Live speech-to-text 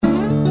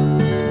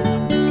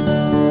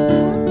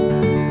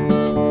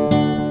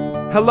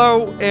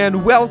Hello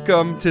and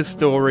welcome to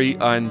Story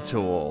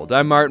Untold.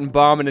 I'm Martin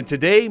Baumann, and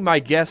today my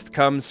guest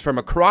comes from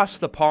across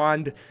the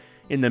pond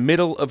in the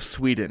middle of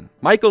Sweden.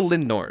 Michael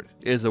Lindnord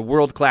is a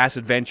world-class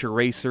adventure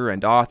racer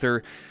and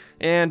author,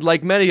 and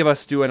like many of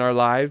us do in our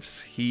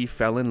lives, he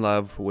fell in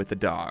love with a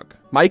dog.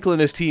 Michael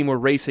and his team were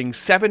racing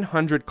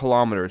 700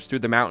 kilometers through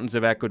the mountains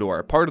of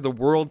Ecuador, part of the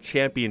World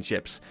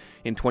Championships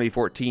in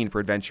 2014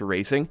 for adventure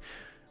racing,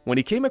 when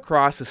he came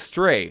across a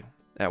stray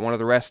at one of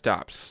the rest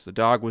stops. The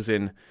dog was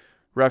in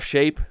rough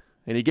shape,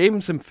 and he gave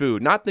him some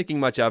food, not thinking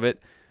much of it,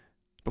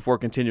 before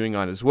continuing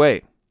on his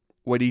way.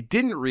 What he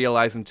didn't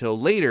realize until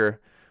later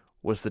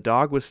was the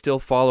dog was still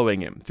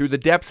following him. Through the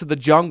depths of the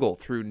jungle,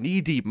 through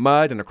knee-deep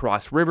mud and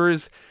across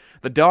rivers,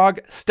 the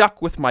dog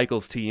stuck with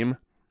Michael's team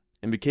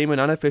and became an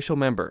unofficial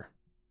member,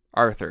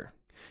 Arthur.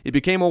 It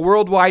became a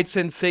worldwide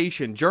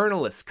sensation,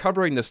 journalists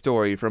covering the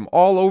story from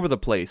all over the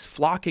place,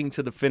 flocking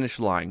to the finish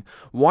line,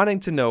 wanting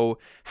to know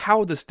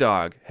how this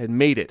dog had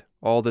made it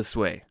all this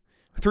way.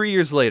 3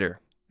 years later,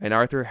 and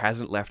Arthur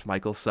hasn't left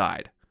Michael's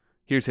side.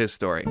 Here's his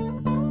story.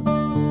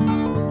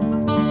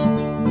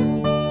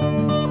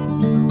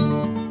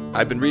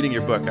 I've been reading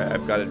your book.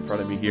 I've got it in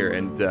front of me here,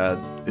 and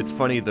it's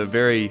funny, the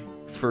very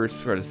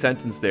first sort of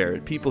sentence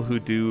there, people who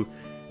do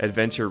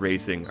adventure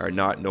racing are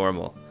not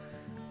normal.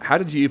 How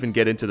did you even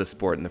get into the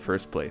sport in the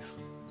first place?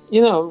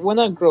 You know, when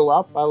I grew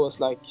up, I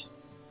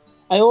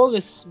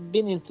always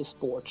been into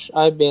sports.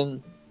 I've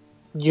been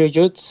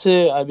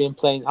jiu-jitsu, I've been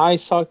playing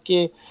ice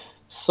hockey,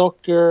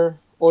 soccer,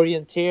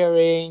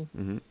 orienteering,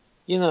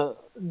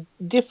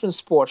 different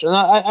sports. And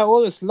I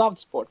always loved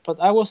sport, but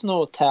I was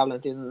no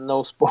talent in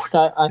no sport.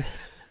 I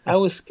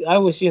was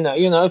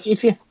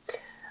if you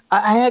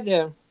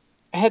I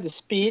had a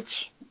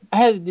speech. I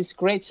had this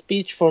great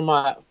speech for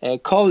my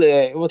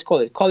college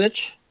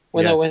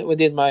when I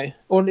did my,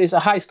 or it's a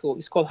high school.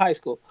 It's called high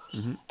school.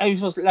 Mm-hmm. And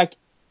it was like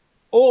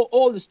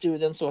all the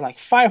students, or like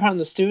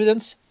 500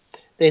 students,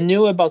 they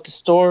knew about the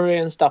story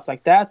and stuff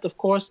like that, of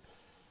course.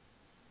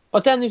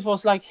 But then it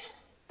was like,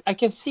 I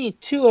can see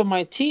two of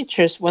my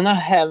teachers when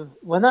I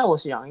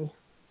was young,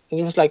 and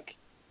it was like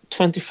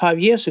 25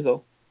 years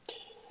ago.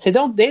 They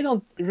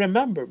don't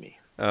remember me.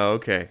 Oh,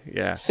 okay,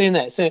 yeah. So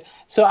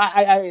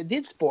I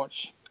did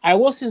sports. I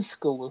was in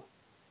school,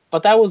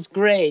 but I was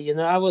gray.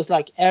 I was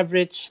like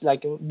average,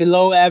 like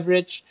below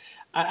average.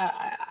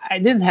 I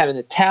didn't have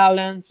any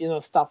talent,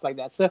 stuff like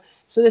that. So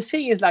the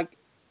thing is, like,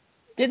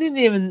 they didn't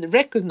even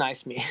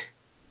recognize me.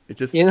 It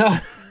just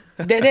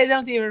They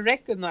don't even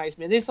recognize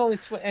me. This is only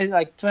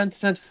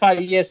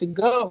 25 years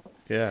ago.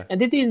 Yeah. And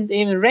they didn't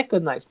even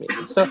recognize me.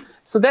 So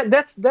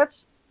that's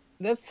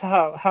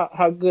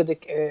how good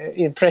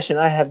impression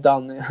I have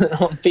done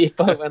on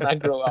people when I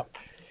grow up.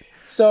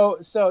 So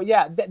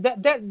yeah,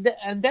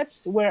 and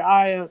that's where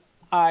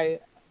I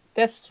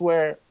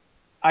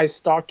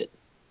started.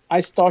 I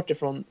started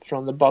from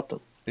the bottom.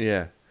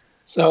 Yeah.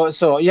 So that's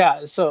the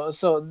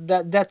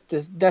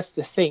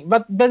thing.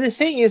 But the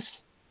thing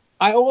is,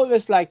 I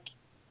always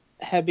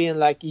have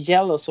been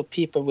jealous of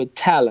people with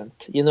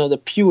talent, the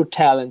pure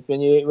talent.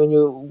 When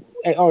you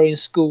are in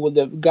school,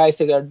 the guys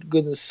that are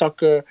good in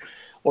soccer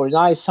or in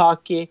ice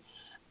hockey,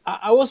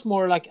 I was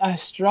more like, I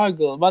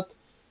struggle. But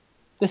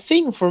the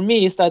thing for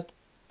me is that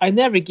I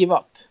never give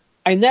up.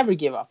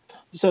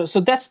 So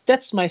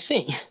that's my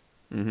thing.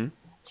 Mm-hmm.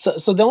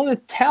 So the only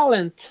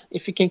talent,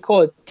 if you can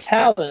call it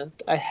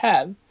talent, I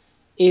have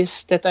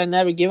is that I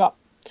never give up.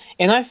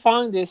 And I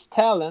found this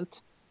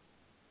talent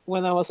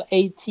when I was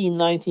 18,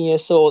 19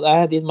 years old.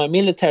 I did my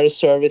military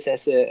service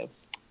as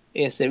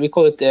we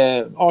call it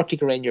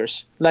Arctic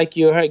Rangers, like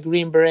you heard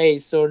Green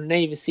Berets or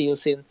Navy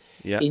SEALs in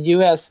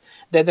US.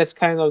 That's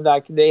kind of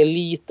like the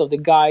elite of the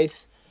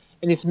guys,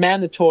 and it's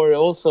mandatory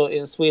also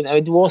in Sweden.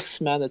 It was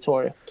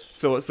mandatory.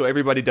 So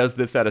everybody does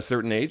this at a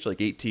certain age,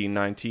 like 18,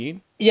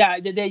 19?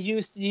 Yeah, they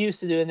used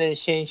to do it and then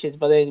change it,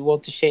 but they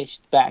want to change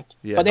it back.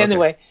 Yeah, but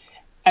anyway,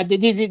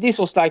 this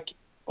was like,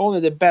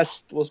 only the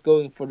best was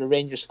going for the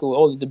Ranger School,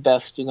 only the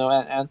best,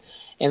 and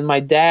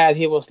my dad,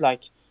 he was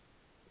like,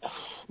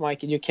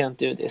 Michael, you can't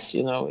do this,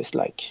 it's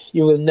like,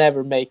 you will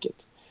never make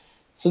it.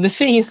 So the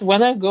thing is,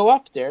 when I go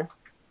up there,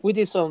 we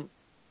did some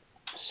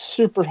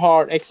super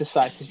hard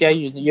exercises. Yeah,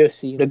 you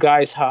see the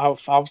guys, how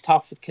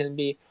tough it can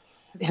be.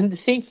 And the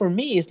thing for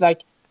me is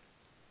like,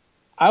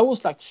 I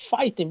was like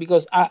fighting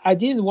because I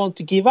didn't want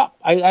to give up.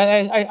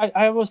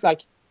 I was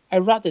like,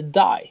 I'd rather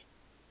die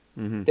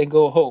than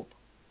go home.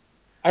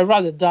 I'd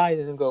rather die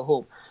than go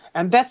home.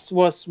 And that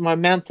was my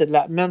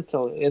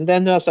mental. And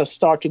then as I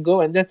start to go,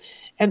 and then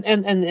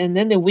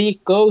the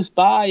week goes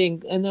by,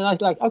 and then I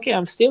was like, okay,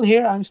 I'm still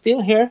here.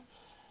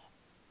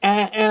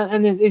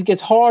 And it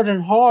gets harder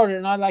and harder,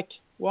 and I like,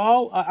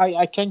 wow,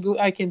 I can do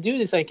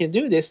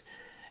this.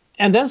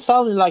 And then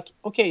suddenly, like,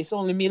 okay, it's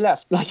only me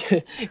left.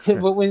 Like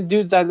when you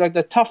do that, like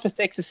the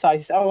toughest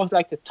exercises, I was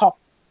like the top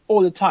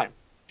all the time.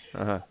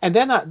 Uh-huh. And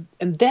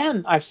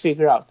then I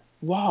figure out,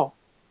 wow,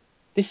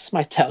 this is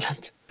my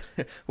talent.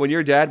 When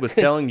your dad was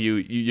telling you,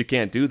 you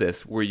can't do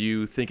this, were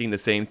you thinking the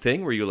same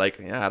thing? Were you like,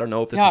 yeah, I don't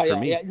know if this is for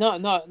me? Yeah.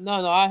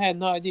 No. I had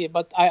no idea,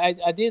 but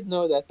I did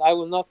know that I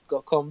will not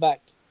come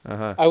back.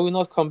 Uh-huh. I will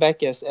not come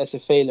back as a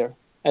failure,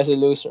 as a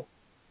loser.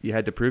 You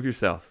had to prove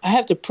yourself. I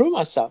have to prove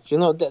myself,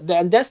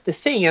 and that's the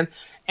thing.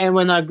 And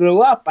when I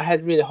grew up, I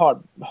had really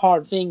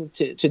hard thing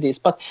to this.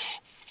 But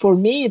for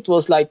me, it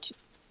was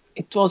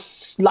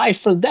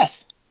life or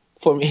death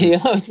for me.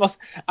 It was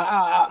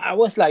I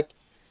was like,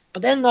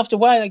 but then after a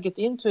while I get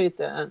into it,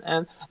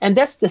 and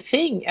that's the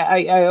thing.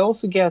 I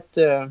also get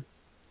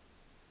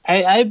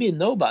I've been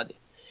nobody,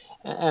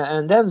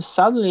 and then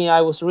suddenly I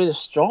was really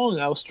strong.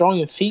 I was strong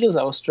in fields.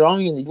 I was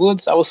strong in the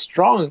woods. I was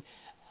strong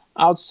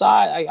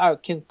outside. I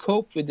can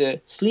cope with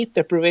the sleep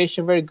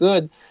deprivation very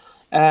good.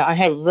 I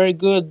have very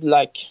good,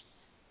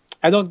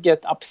 I don't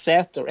get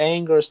upset or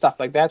anger or stuff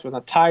like that when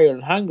I'm tired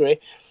and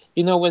hungry.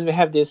 When we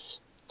have this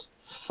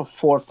for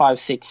 4, 5,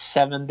 6,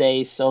 7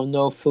 days of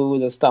no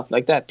food and stuff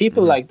like that,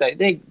 people like that,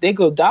 they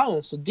go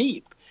down so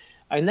deep.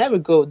 I never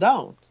go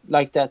down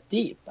like that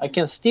deep. I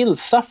can still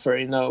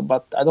suffer,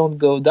 but I don't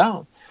go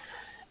down.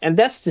 And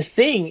that's the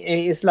thing.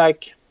 It's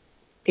like,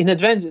 in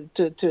adventure,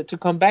 to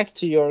come back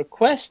to your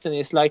question,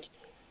 is like,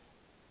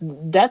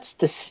 that's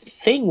the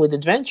thing with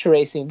adventure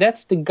racing.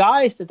 That's the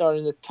guys that are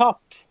in the top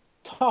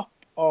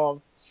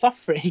of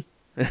suffering.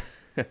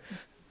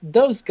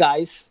 Those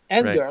guys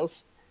and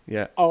girls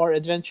are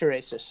adventure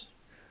racers.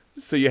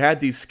 So you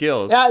had these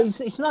skills. Yeah,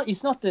 it's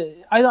not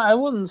I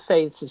wouldn't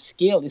say it's a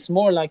skill. It's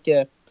more like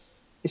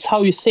it's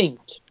how you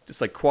think.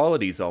 Just like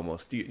qualities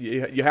almost.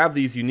 You have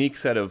these unique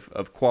set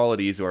of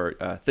qualities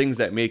or things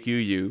that make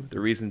you,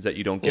 the reasons that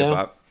you don't give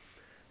up.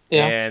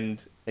 Yeah.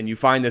 And you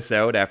find this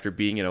out after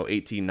being,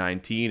 18,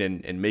 19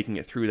 and making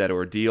it through that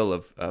ordeal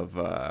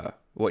of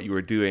what you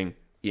were doing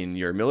in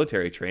your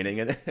military training.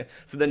 And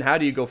so then how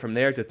do you go from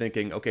there to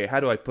thinking, okay, how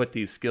do I put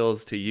these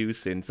skills to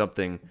use in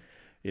something,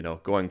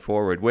 going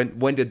forward?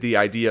 When did the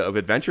idea of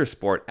adventure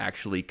sport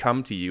actually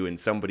come to you and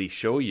somebody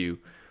show you,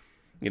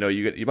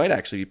 you might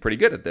actually be pretty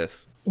good at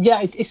this?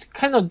 Yeah, it's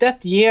kind of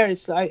that year.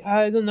 It's like,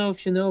 I don't know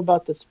if you know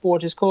about the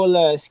sport. It's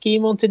called ski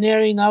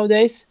mountaineering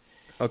nowadays.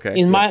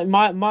 Okay. My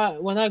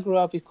when I grew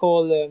up, it's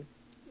called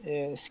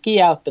ski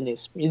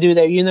alpinism. You do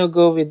that,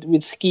 go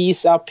with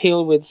skis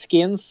uphill with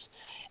skins,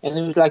 and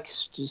it was like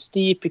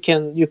steep.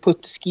 You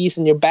put the skis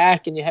on your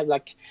back, and you have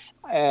like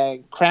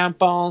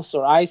crampons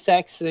or ice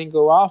axe, and then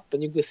go up,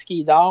 and you go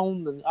ski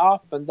down and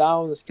up and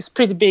down. It's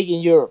pretty big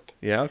in Europe.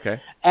 Yeah. Okay.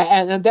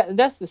 And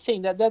that's the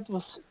thing.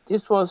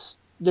 This was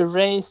the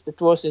race that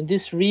was in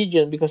this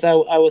region, because I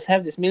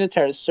have this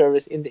military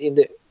service in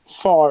the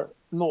far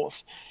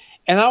north.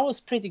 And I was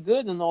pretty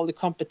good in all the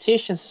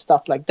competitions and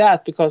stuff like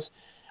that, because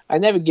I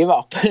never give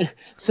up.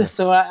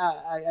 so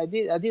I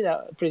did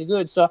pretty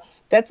good. So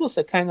that was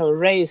a kind of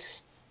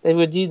race that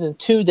we did in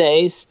 2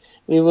 days.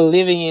 We were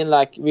living in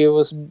we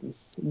was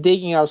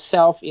digging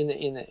ourselves in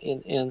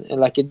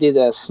like it did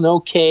a snow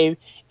cave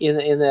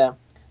in a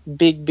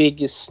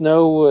big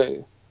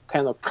snow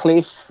kind of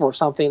cliff or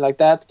something like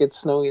that. Get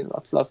snow in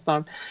a lot of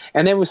time,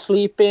 and then we're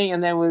sleeping,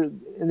 and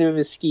then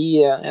we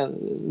ski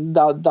and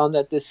done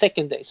that the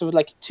second day. So it was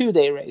like a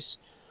 2-day race,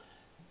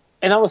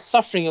 and I was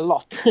suffering a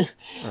lot.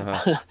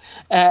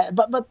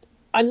 But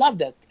I loved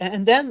that.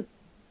 And then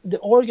the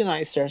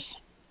organizers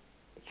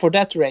for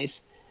that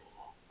race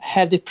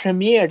had the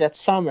premiere that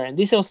summer, and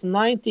this was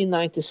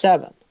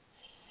 1997,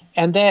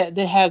 and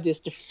they have the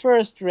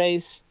first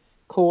race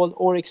called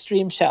Or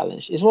Extreme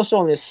Challenge. It was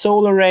only a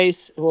solo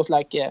race. It was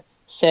like a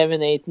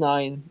 7, 8,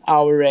 9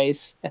 hour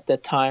race at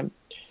that time.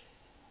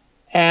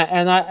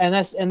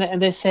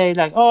 And they say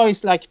like, oh,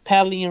 it's like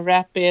paddling in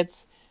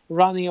rapids,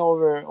 running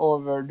over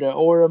the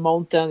Ora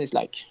mountain. It's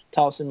like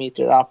 1,000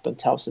 meters up and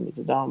 1,000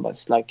 meters down, but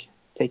it's like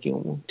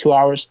taking 2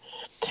 hours.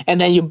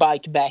 And then you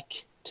bike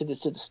back to the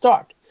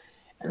start.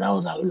 And I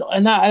was like,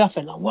 and I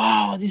felt like,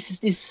 wow,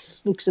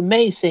 this looks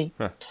amazing.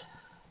 Huh.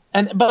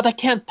 But I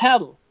can't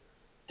paddle.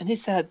 And he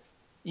said,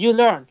 you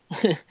learn.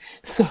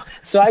 so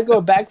I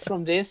go back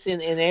from this in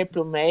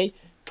April, May,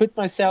 put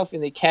myself in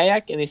the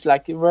kayak, and it's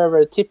like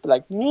very tip,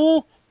 like,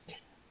 and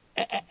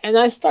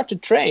I start to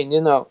train,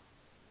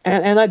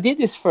 and I did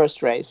this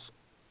first race.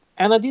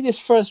 I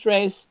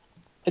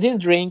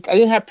didn't drink, I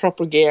didn't have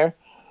proper gear,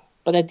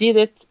 but I did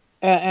it,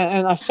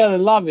 and I fell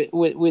in love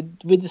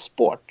with the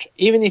sport,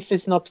 even if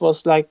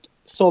was like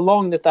so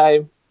long that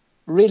I'm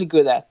really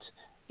good at.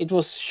 It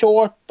was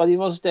short, but it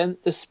was then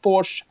the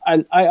sports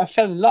I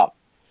fell in love.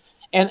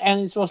 And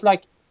it was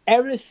like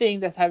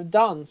everything that I've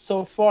done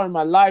so far in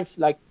my life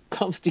like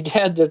comes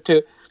together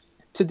to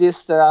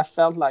this, that I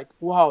felt like,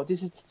 wow,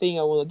 this is the thing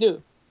I want to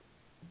do.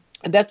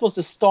 And that was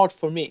the start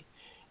for me,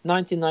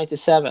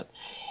 1997.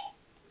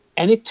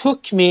 And it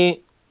took me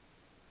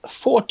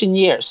 14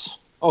 years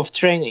of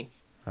training.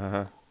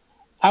 Uh-huh.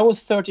 I was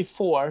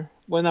 34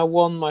 when I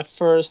won my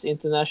first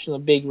international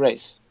big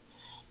race.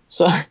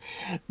 So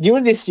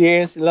during these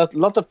years, a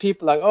lot of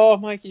people like, oh,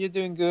 Mikey, you're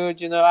doing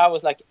good. I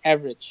was like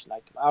average.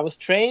 Like I was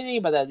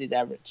training, but I did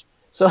average.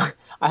 So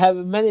I have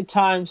many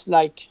times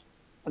like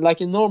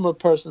like a normal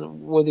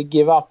person would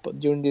give up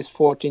during these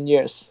 14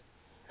 years.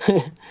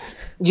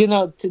 You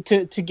know,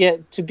 to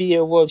get to be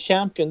a world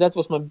champion, that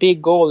was my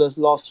big goal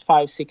the last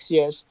 5-6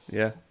 years.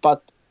 Yeah.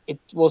 But it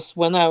was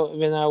when I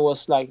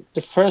was like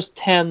the first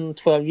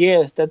 10-12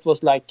 years, that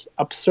was like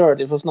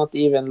absurd. It was not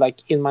even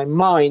like in my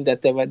mind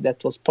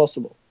that was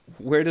possible.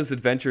 Where does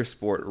adventure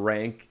sport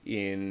rank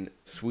in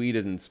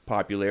Sweden's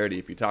popularity?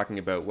 If you're talking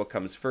about what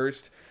comes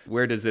first,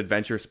 where does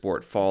adventure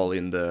sport fall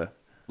in the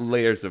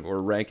layers of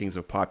or rankings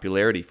of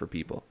popularity for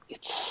people?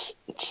 It's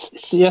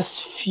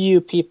just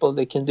few people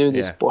that can do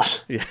this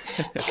sport. Yeah.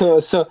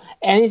 so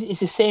and it's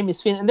the same in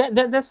Sweden. And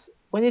that's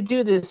when you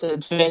do this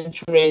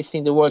adventure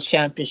racing, the World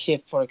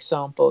Championship, for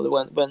example,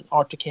 when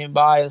Arthur came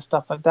by and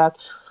stuff like that.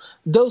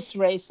 Those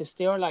races,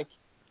 they are like,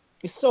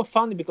 it's so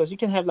funny because you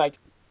can have like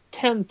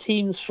 10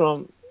 teams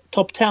from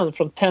top 10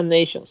 from 10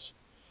 nations.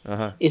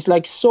 Uh-huh. It's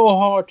like so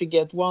hard to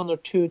get 1 or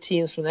 2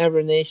 teams from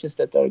every nations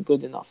that are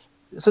good enough.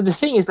 So the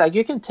thing is, like,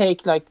 you can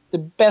take like the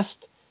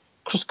best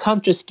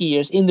cross-country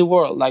skiers in the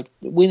world, like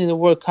winning the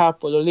World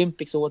Cup or the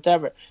Olympics or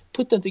whatever,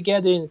 put them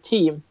together in a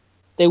team,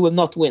 they will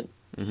not win.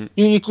 Mm-hmm.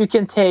 You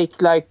can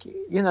take like,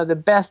 you know, the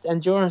best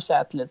endurance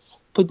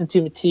athletes, put them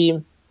to a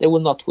team, they will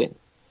not win.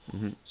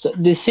 Mm-hmm. So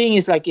the thing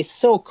is, like, it's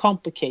so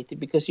complicated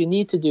because you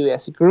need to do it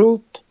as a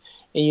group,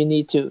 and you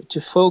need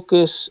to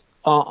focus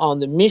on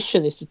the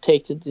mission is to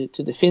take to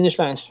the finish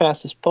line as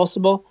fast as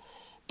possible.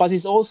 But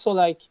it's also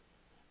like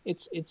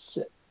it's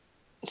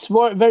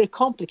very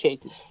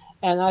complicated,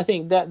 and I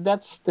think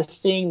that's the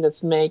thing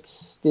that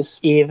makes this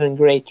even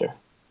greater.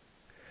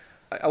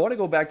 I want to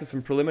go back to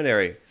some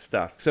preliminary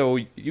stuff. So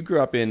you grew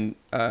up in,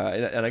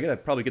 and I'm gonna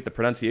probably get the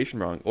pronunciation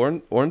wrong.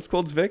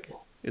 Örnsköldsvik?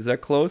 Is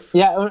that close?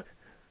 Yeah.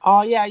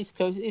 Yeah, it's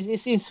close.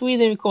 It's in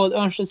Sweden. We call it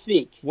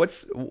Örnsköldsvik.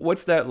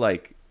 What's that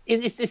like?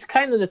 It's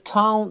kind of the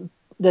town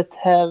that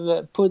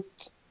have put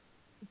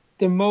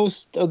the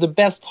most or the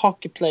best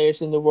hockey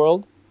players in the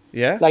world.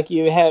 Yeah. Like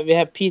we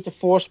have Peter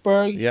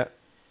Forsberg. Yeah.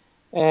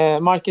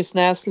 Marcus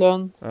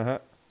Näslund. Uh-huh.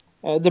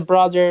 The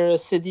brother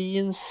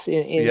Sedins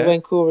in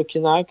Vancouver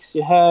Canucks.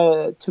 You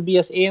have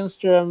Tobias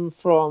Enström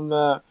from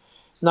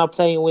now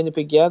playing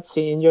Winnipeg Jets.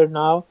 He's injured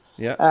now.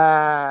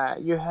 Yeah.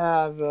 You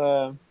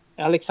have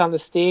Alexander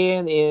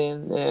Steen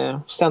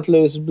in St.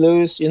 Louis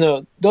Blues. You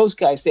know, those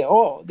guys, they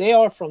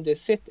are from this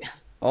city.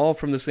 All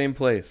from the same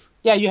place.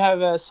 Yeah, you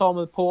have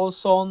Samuel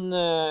Paulsson,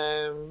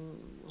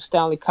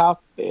 Stanley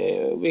Cup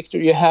victor.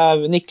 You have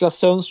Niklas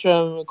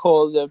Sundström,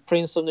 called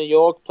Prince of New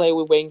York, play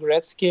with Wayne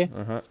Gretzky.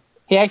 Uh-huh.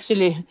 He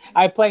actually,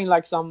 I playing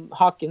like some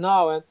hockey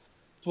now, and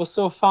it was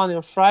so funny.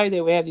 On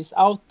Friday we had this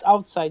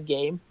outside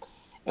game,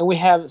 and we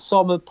have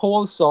Samuel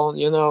Paulsson.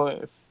 You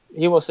know,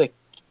 he was a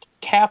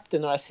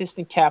captain or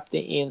assistant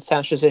captain in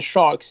San Jose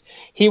Sharks.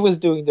 He was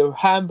doing the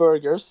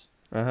hamburgers.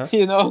 Uh-huh.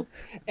 You know,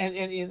 and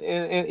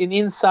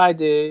inside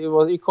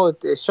you call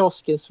it the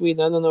kiosk in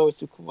Sweden. I don't know what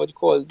you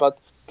call it,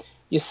 but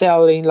you're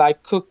selling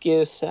like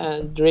cookies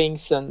and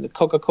drinks and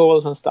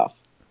Coca-Colas and stuff.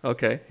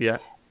 Okay, yeah.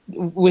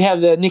 We have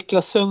the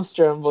Niklas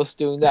Sundström was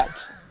doing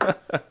that.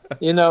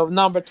 You know,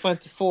 number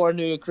 24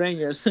 New York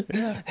Rangers.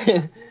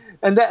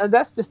 And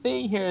that's the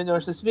thing here in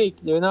Örnsköldsvik.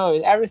 You know,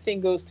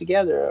 everything goes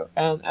together,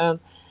 and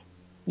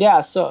yeah.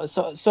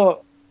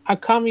 So I'm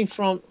coming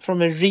from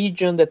a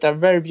region that are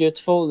very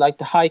beautiful, like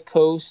the high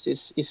coast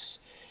is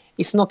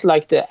not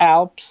like the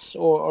Alps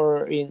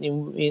or in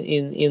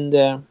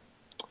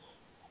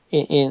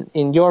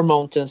your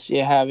mountains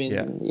you have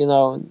you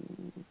know,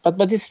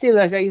 but it's still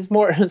like it's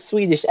more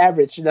Swedish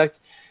average. Like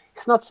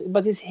it's not,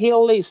 but it's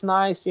hilly, it's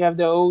nice. You have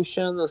the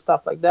ocean and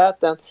stuff like that.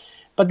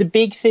 But the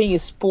big thing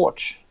is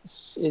sports.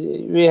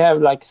 We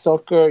have like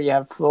soccer, you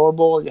have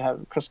floorball, you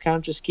have cross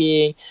country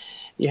skiing.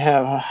 You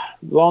have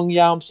long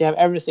jumps, you have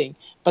everything.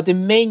 But the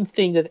main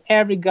thing that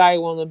every guy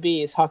want to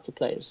be is hockey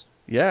players.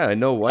 Yeah,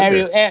 no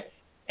wonder.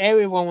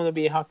 Everyone want to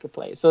be a hockey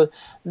player. So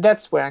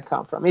that's where I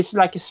come from. It's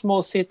like a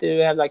small city.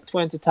 You have like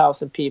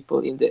 20,000 people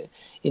in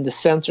the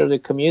center of the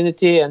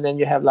community, and then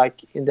you have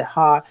like in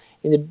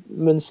the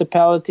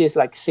municipality it's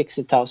like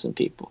 60,000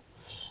 people.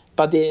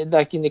 But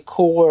like in the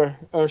core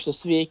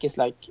Örnsköldsvik is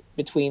like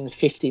between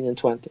 15 and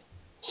 20.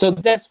 So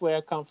that's where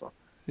I come from.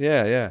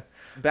 Yeah.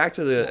 Back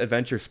to the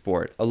adventure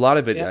sport. A lot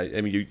of it,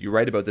 I mean, you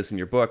write about this in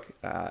your book,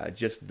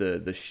 just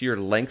the sheer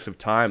lengths of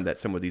time that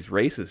some of these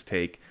races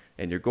take,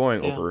 and you're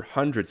going over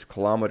hundreds of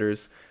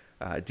kilometers,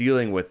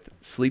 dealing with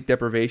sleep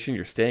deprivation.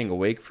 You're staying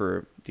awake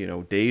for,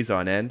 days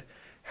on end.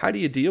 How do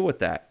you deal with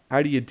that?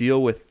 How do you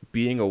deal with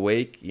being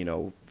awake,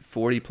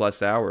 40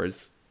 plus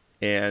hours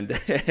and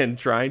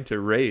trying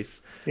to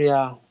race?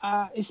 Yeah.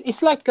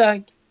 It's like I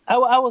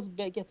was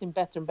getting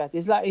better and better.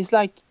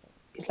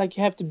 It's like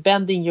you have to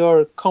bend in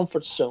your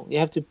comfort zone. You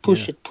have to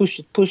push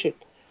it.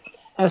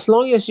 As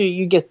long as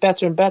you get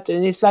better and better,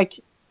 and it's like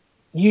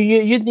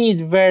you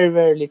need very,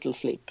 very little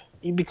sleep,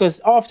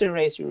 because after a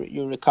race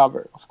you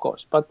recover, of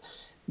course. But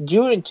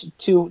during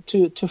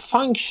to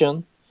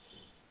function,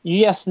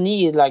 you just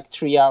need like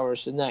 3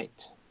 hours a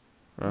night.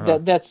 Uh-huh.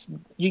 That's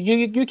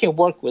you can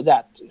work with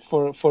that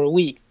for a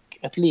week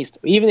at least.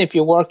 Even if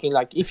you're working,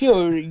 like if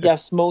you're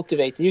just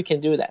motivated, you can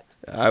do that.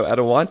 I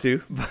don't want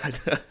to,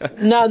 but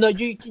No,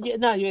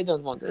 you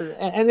don't want.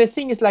 And the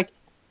thing is like,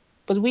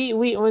 but we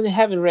when we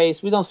have a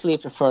race, we don't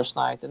sleep the first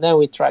night, and then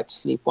we try to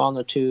sleep 1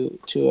 or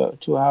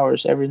 2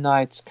 hours every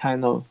night.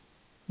 Kind of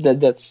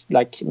that's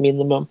like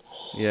minimum.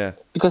 yeah,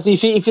 Because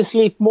if you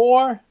sleep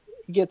more,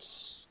 you get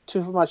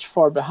too much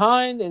far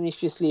behind, and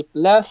if you sleep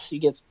less, you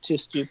get too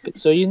stupid.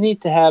 So you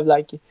need to have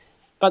like,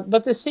 but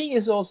the thing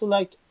is also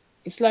like,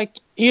 it's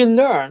like you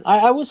learn.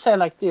 I would say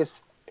like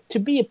this: to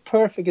be a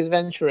perfect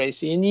adventure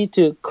racer, you need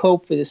to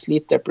cope with the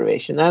sleep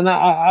deprivation. And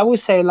I would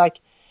say like,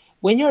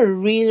 when you're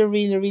really,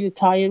 really, really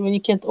tired, when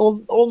you can't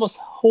almost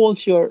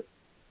hold your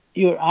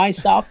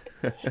eyes up,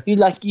 you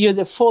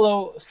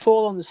fall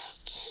on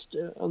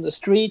the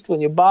street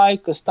when you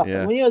bike or stuff. Yeah.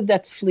 And when you're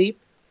that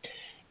sleep,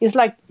 it's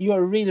like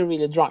you're really,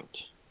 really drunk.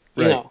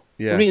 You Right. know,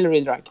 Yeah. really,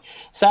 really drunk.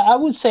 So I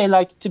would say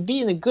like, to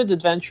be in a good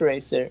adventure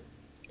racer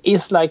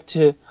is like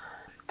to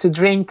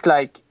drink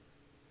like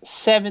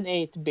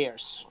 7-8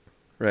 beers.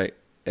 right,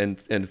 and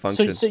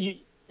function.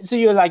 So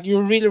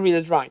you're really,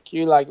 really drunk.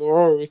 You're like,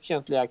 oh, you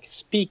can't like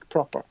speak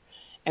proper,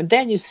 and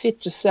then you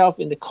sit yourself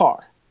in the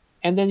car,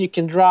 and then you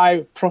can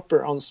drive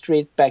proper on the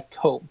street back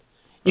home.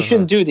 You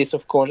shouldn't do this,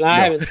 of course. I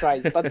haven't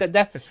tried it,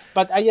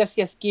 but I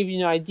just give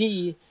you an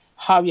idea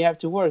how you have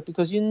to work,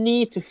 because you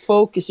need to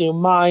focus your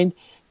mind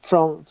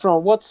from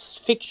what's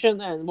fiction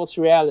and what's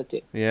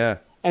reality. Yeah.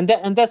 And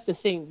that's the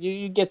thing.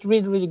 You get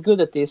really, really good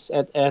at this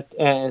at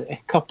a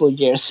couple of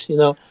years, you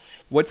know.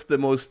 What's the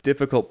most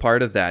difficult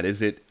part of that?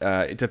 Is it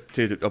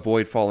to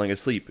avoid falling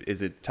asleep?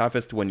 Is it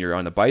toughest when you're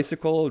on a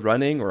bicycle,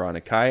 running, or on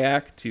a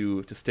kayak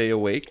to stay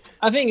awake?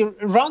 I think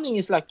running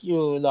is like,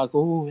 you like,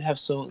 oh, we have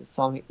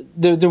something.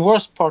 The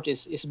worst part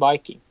is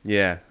biking,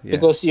 Yeah.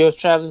 because you're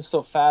traveling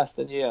so fast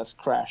and you just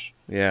crash.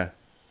 Yeah.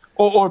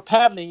 Or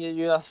paddling,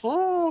 you just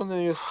and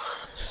then you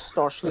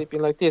start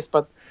sleeping like this.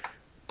 But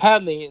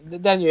paddling,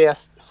 then you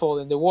just fall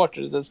in the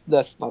water.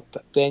 That's not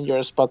that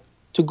dangerous. But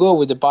to go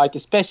with the bike,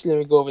 especially when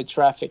you go with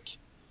traffic,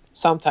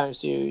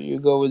 sometimes you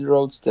go with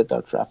roads that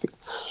are traffic,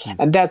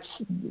 and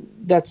that's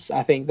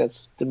I think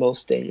that's the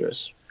most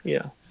dangerous.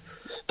 Yeah,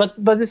 but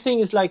the thing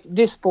is like,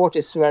 this sport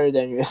is very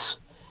dangerous.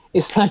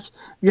 It's like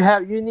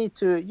you need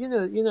to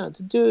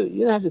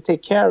you have to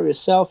take care of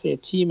yourself and your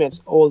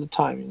teammates all the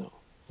time, you know,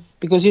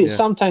 because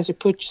sometimes you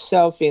put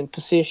yourself in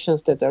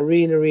positions that are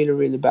really, really,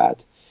 really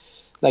bad,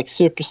 like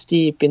super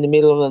steep in the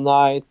middle of the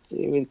night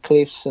with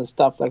cliffs and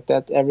stuff like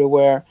that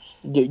everywhere.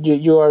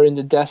 You are in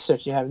the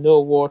desert, you have no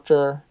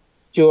water,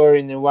 you are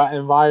in an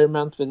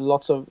environment with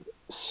lots of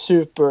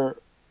super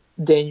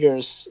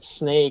dangerous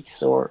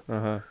snakes, or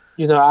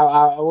you know,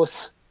 I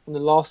was in the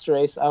last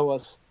race, I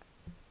was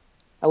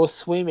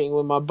swimming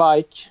with my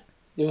bike.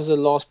 It was the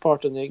last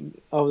part of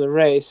the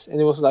race,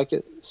 and it was like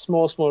a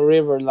small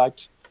river,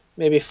 like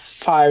maybe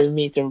 5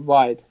 meter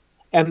wide.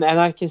 And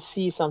I can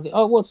see something.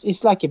 Oh,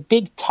 it's like a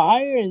big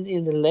tire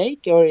in the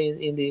lake or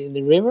in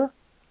the river,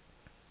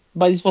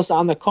 but it was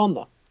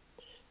anaconda.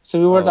 So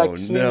we were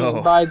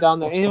swimming by down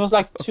there, and it was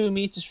like 2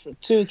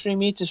 or 3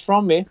 meters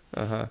from me.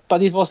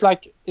 But it was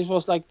like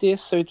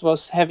this, so it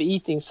was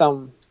eating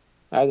some,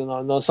 I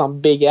don't know, some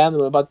big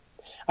animal. But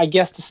I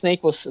guess the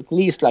snake was at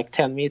least like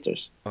 10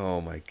 meters. Oh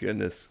my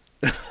goodness.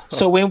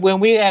 So when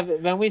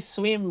we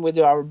swim with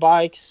our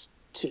bikes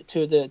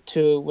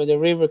to where the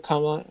river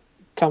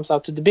comes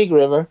out to the big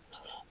river,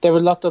 there were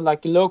a lot of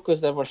like locals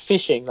that were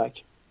fishing,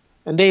 like,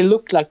 and they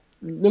looked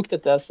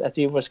at us as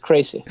we was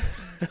crazy,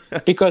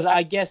 because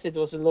I guess it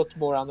was a lot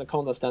more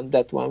anacondas than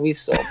that one we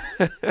saw.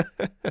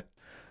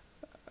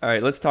 All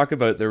right, let's talk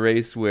about the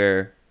race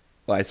where,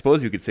 well, I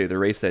suppose you could say the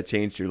race that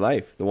changed your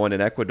life, the one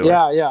in Ecuador.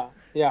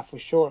 Yeah, for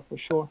sure.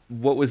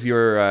 What was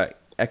your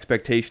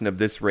expectation of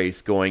this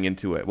race going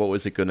into it? What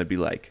was it going to be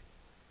like?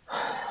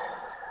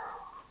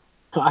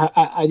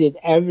 I did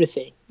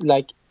everything.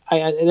 Like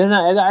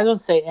I don't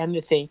say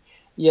anything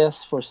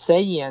yes for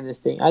saying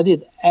anything. I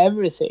did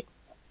everything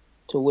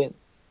to win.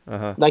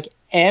 Like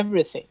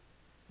everything.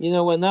 You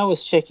know, when I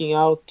was checking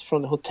out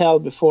from the hotel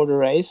before the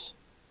race,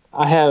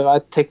 I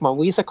take my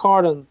Visa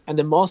card and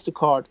the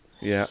MasterCard.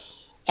 Yeah.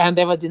 And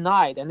they were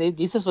denied. And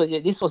this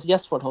was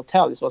just for the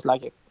hotel. This was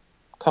like a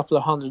couple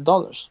of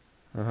 $100.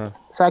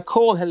 So I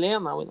called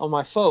Helena on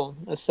my phone.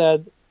 I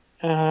said,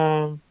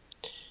 can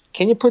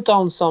you put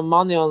down some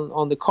money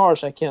on the car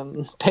so I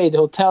can pay the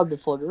hotel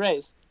before the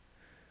race?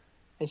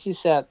 And she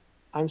said,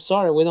 I'm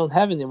sorry, we don't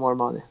have any more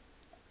money.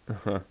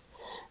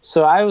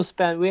 So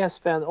we have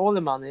spent all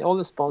the money, all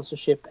the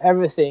sponsorship,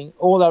 everything,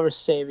 all our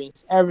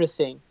savings,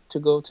 everything to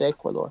go to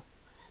Ecuador,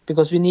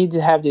 because we need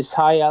to have this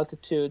high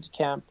altitude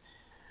camp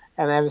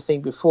and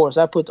everything before.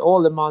 So I put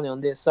all the money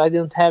on this. So I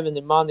didn't have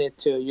any money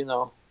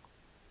to,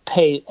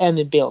 pay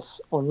any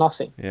bills or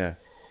nothing. Yeah.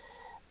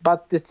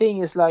 But the thing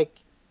is, like,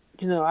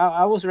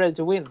 I was ready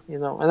to win,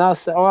 and I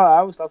was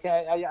like,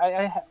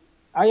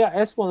 I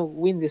just want to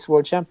win this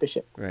world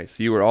championship. Right.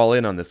 So you were all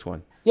in on this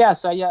one. Yeah.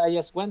 So I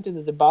just went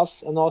into the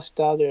bus and asked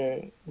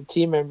the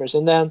team members,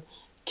 and then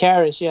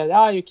Karen, she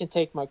said, you can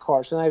take my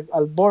car. So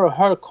I'll borrow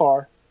her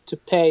car to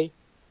pay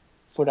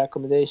for the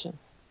accommodation.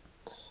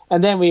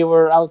 And then we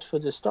were out for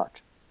the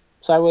start.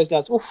 So I was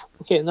like, oof,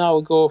 okay, now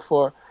we go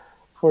for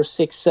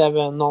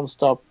 6-7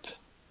 non-stop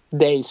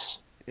days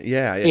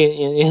Yeah, yeah.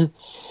 in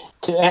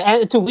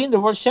to win the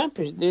world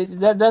championship.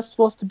 That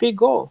was the big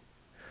goal.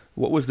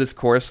 What was this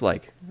course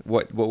like?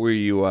 What were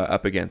you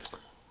up against?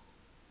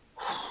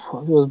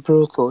 It was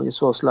brutal. It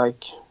was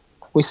like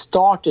we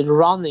started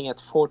running at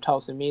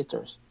 4,000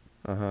 meters,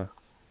 Uh-huh.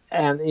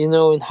 and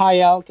in high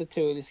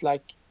altitude, it's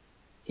like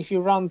if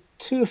you run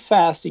too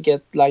fast, you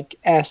get like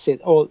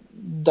acid all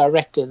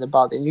directly in the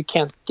body, and you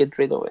can't get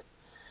rid of it.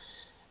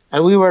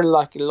 And we were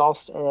like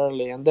lost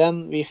early, and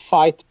then we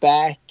fight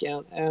back,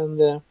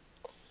 and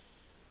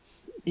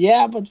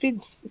yeah, but we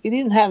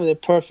didn't have a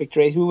perfect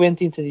race. We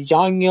went into the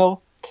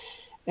jungle,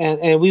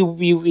 and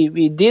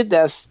we did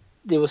as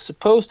they were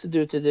supposed to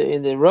do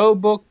in the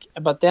road book,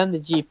 but then the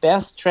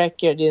GPS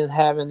tracker didn't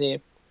have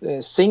any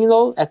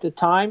signal at the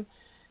time,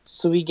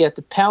 so we get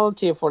the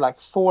penalty for like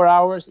 4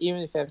 hours,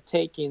 even if I've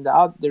taken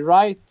the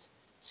right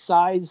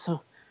side.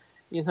 So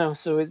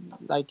so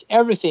like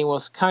everything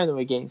was kind of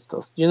against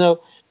us.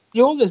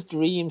 You always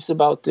dreams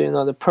about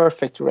the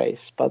perfect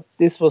race, but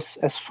this was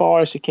as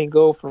far as you can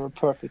go from a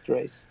perfect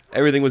race.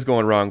 Everything was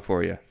going wrong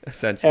for you,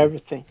 essentially.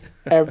 Everything.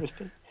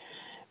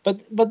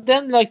 But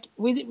then like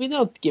we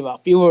don't give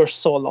up. We were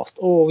so lost.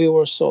 Oh, we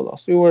were so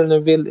lost. We were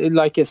in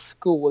like a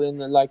school in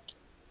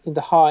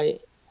the high.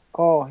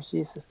 Oh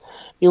Jesus,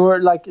 we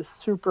were like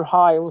super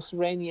high. It was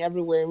raining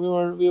everywhere.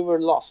 We were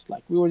lost.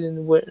 Like we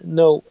didn't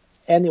know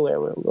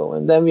anywhere we were going.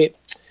 And then we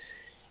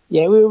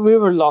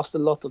were lost a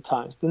lot of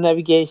times. The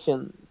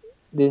navigation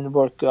didn't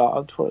work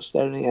out for us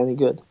any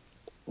good.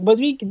 But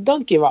we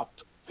don't give up.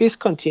 We just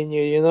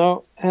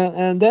continue,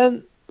 and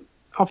then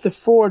after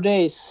 4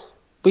 days,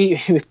 we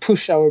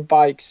push our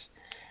bikes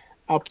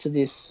up to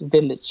this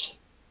village.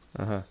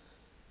 Uh-huh.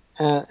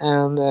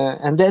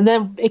 And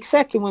then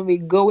exactly when we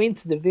go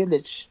into the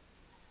village,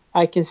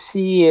 I can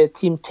see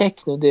Team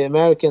Techno,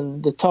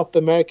 the top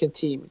American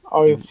team,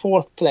 are in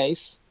fourth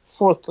place.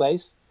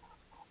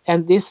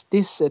 And this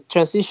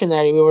transition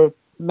area, we were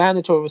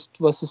mandatory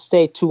was to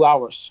stay 2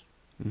 hours,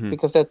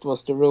 because that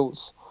was the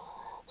rules.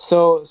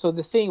 So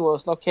the thing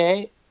was,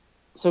 okay,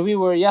 so we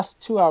were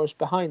just 2 hours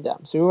behind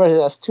them. So we were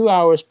just 2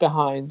 hours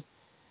behind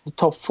the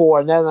top four.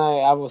 And then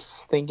I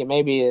was thinking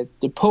maybe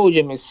the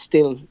podium is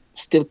still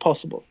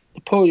possible.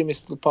 The podium is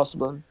still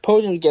possible. And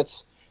podium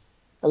gets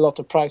a lot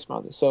of prize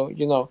money. So,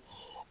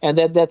 and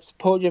that's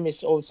podium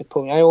is always a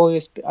podium.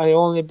 I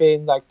only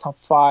been like top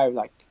 5,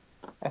 like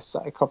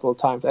a couple of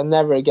times. I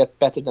never get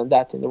better than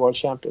that in the World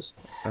Champions.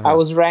 Uh-huh. I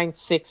was ranked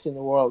 6 in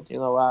the world.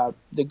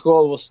 The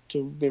goal was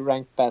to be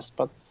ranked best,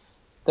 but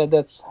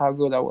that's how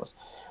good I was.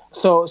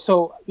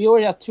 So we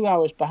were just 2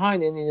 hours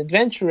behind, and in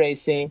adventure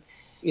racing,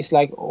 it's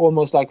like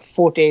almost like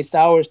 48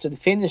 hours to the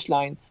finish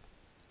line.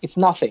 It's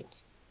nothing.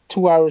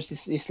 2 hours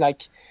is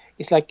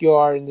like you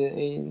are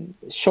in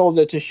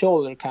shoulder to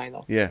shoulder kind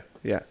of. Yeah,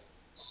 yeah.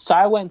 So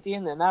I went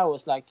in and I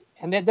was like,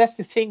 and that's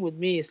the thing with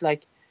me is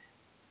like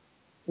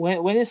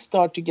when it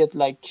starts to get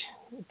like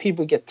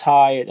people get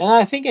tired, and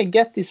I think I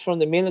get this from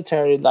the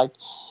military, like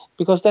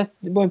because that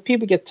when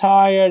people get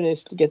tired and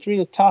it gets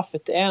really tough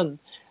at the end,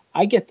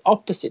 I get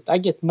opposite. I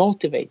get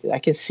motivated. I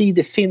can see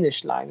the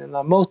finish line and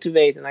I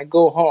motivate and I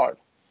go hard.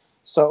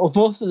 So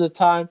most of the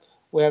time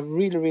we have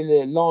really,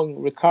 really long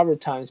recovery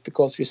times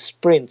because we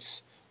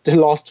sprints the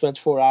last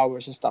 24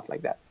 hours and stuff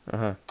like that.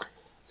 Uh-huh.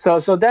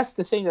 So that's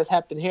the thing that's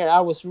happened here. I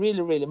was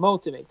really, really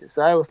motivated.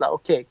 So I was like,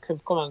 okay, come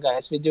on,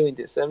 guys, we're doing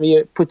this. And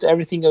we put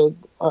everything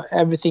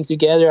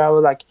together. I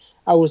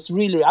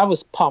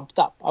was pumped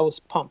up.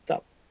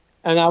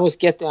 And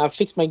I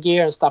fixed my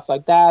gear and stuff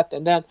like that.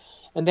 And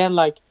then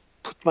like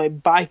put my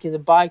bike in the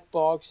bike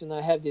box, and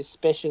I have this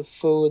special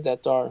food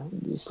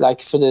it's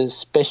like for the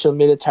special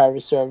military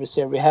service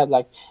here. We have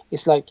like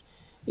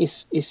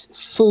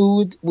it's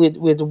food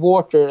with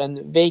water and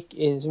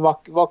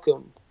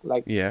vacuum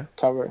like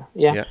cover.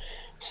 Yeah.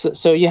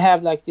 So you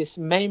have like this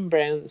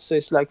membrane. So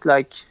it's like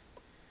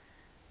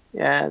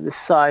the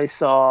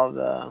size of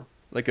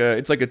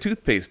it's like a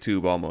toothpaste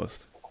tube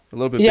almost, a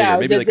little bit bigger,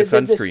 maybe like a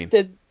sunscreen.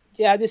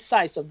 The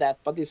size of that,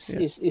 but it's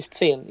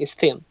thin. It's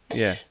thin.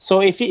 Yeah.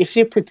 So if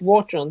you put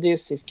water on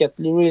this, it gets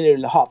really,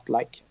 really hot,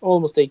 like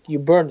almost like you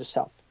burn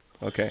yourself.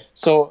 Okay.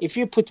 So if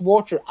you put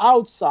water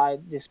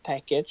outside this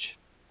package,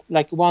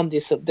 like 1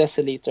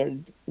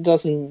 deciliter, it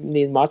doesn't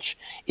need much.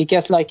 It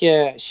gets like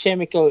a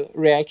chemical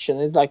reaction.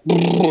 It's like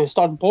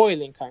start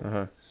boiling kind of.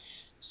 Uh-huh.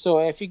 So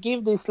if you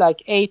give this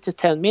like 8 to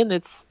 10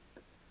 minutes,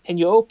 and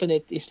you open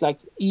it, it's like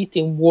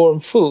eating warm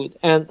food.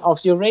 And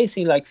after you're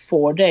racing like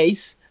 4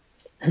 days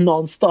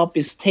non-stop,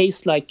 it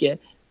tastes like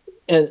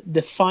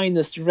the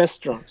finest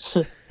restaurants.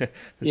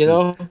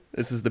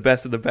 This is the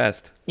best of the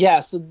best. Yeah,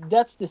 so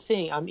that's the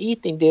thing. I'm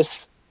eating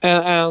this,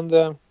 and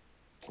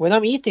when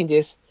I'm eating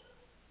this,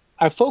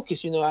 I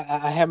focus.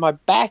 I have my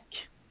back,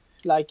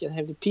 like, I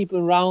have the people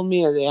around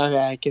me.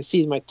 I can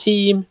see my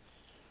team.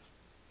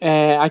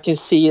 I can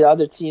see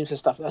other teams and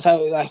stuff. So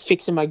I'm like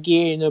fixing my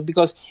gear,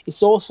 because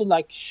it's also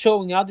like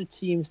showing other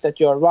teams that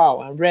you're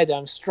wow, I'm ready,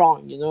 I'm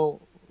strong.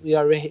 We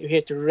are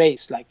here to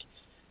race, like.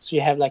 So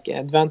you have like an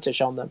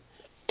advantage on them.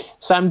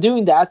 So I'm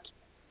doing that,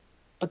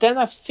 but then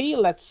I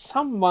feel that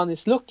someone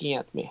is looking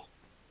at me.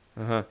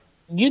 Uh-huh.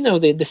 You know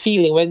the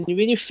feeling when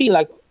you feel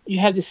like you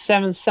have this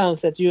seventh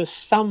sense that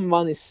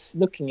someone is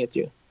looking at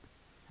you.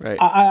 Right.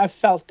 I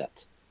felt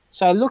that.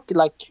 So I look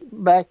like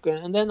back,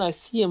 and then I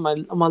see on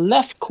my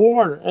left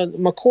corner, and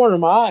my corner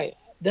of my eye,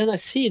 then I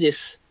see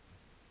this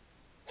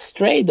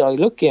stray dog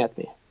looking at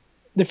me.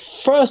 The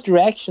first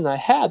reaction I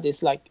had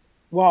is like,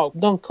 wow,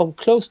 don't come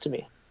close to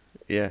me.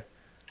 Yeah.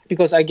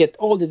 Because I get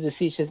all the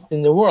diseases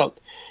in the world,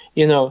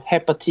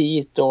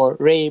 hepatitis or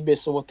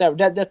rabies or whatever.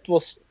 That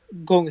was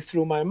going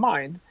through my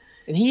mind.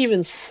 And he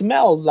even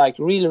smelled like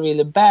really,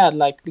 really bad,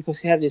 like because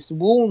he had these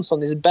wounds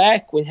on his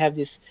back. When he had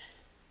this,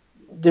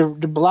 the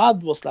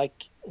blood was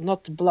like,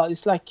 not the blood.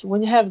 It's like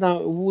when you have a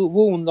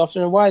wound,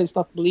 after a while it's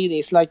not bleeding.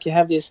 It's like you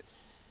have this,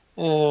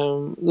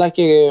 like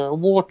a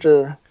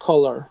water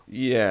color.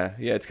 Yeah.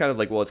 It's kind of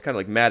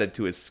like matted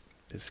to his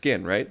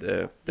skin, right?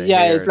 The Yeah,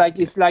 hair. it's like,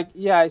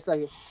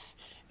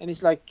 and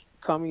it's like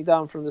coming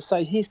down from the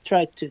side. He's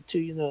tried to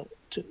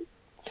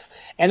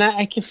and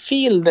I can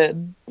feel the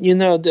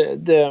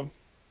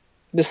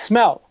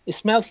smell. It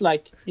smells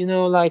like,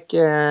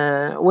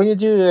 when you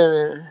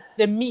do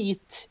the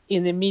meat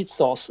in the meat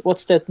sauce.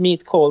 What's that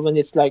meat called when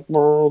it's like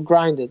more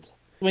grinded?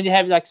 When you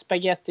have like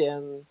spaghetti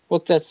and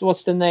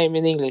what's the name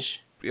in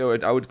English?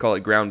 I would call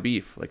it ground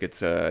beef. Like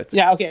it's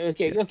Yeah,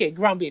 okay,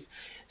 ground beef.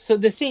 So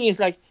the thing is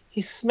like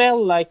he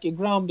smelled like a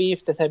ground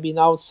beef that had been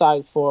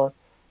outside for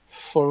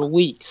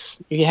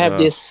weeks. You have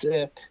this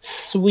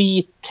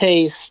sweet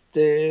taste,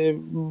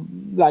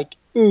 like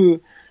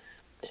ooh.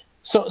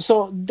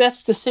 So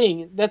that's the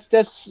thing.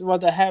 That's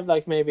what I have,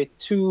 like maybe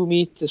 2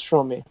 meters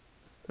from me.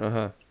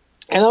 Uh-huh.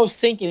 And I was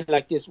thinking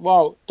like this,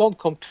 wow, don't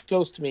come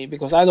close to me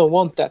because I don't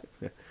want that.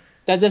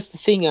 That's the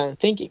thing I'm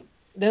thinking.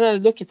 Then I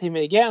look at him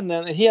again,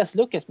 and he has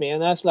looked at me,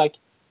 and I was like,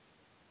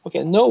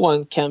 okay, no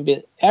one can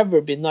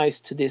ever be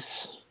nice to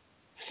this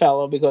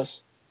fellow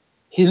because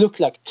he looked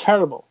like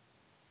terrible.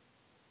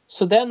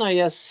 So then I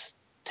just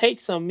take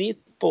some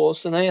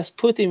meatballs and I just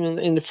put him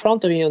in the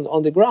front of me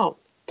on the ground,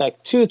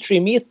 like 2-3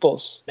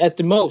 meatballs at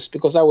the most,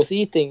 because I was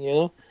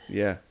eating,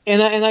 Yeah.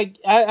 And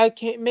I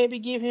can maybe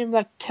give him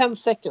like 10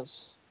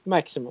 seconds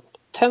maximum,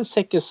 10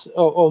 seconds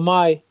of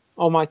my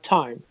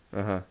time,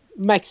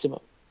 maximum.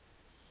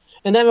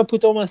 And then I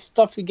put all my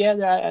stuff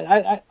together.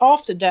 I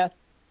after that,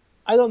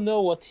 I don't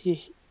know what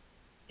he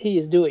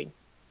is doing.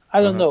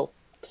 I don't know.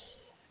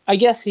 I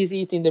guess he's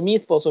eating the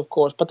meatballs, of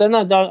course, but then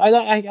I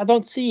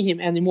don't see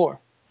him anymore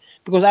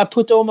because I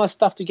put all my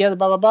stuff together,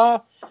 blah blah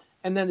blah,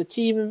 and then the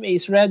team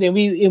is ready, and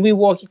we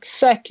walk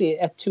exactly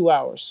at 2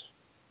 hours,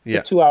 the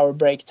 2-hour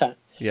break time.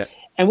 Yeah.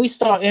 And we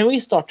start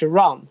to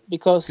run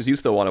because you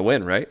still want to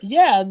win, right?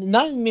 Yeah,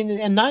 9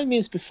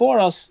 minutes before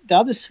us, the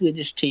other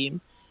Swedish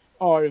team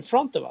are in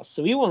front of us,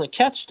 so we want to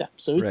catch them.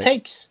 So it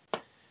takes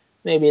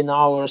maybe an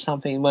hour or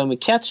something when we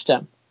catch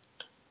them.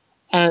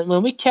 And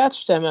when we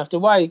catch them, after a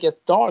while it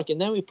gets dark,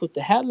 and then we put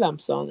the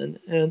headlamps on,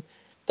 and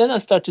then I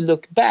start to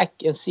look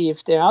back and see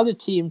if the other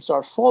teams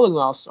are following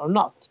us or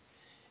not.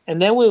 And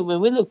then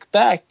when we look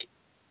back,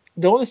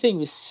 the only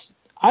thing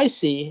I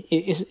see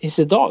is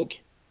a dog.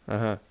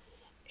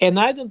 And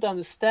I don't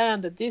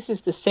understand that this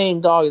is the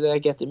same dog that I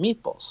get the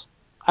meatballs.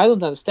 I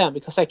don't understand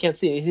because I can't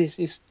see it.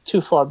 He's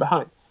too far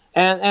behind.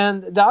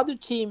 And the other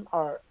team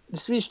the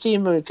Swedish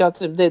team,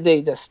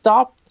 they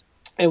stopped.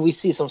 And we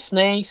see some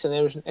snakes, and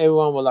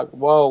everyone was like,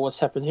 "Whoa, what's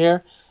happened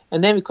here?"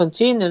 And then we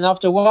continue, and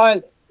after a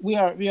while, we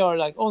are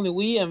like only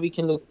we, and we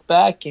can look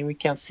back, and we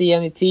can't see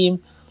any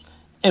team,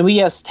 and we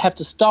just have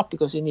to stop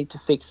because we need to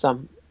fix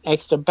some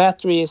extra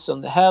batteries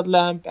on the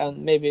headlamp,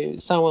 and maybe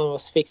someone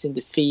was fixing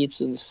the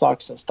feeds and the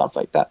socks and stuff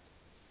like that.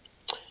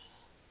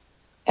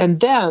 And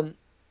then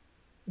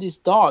this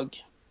dog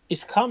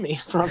is coming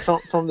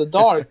from the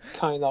dark,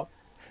 kind of,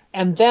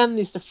 and then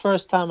it's the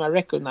first time I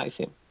recognize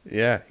him.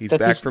 Yeah, he's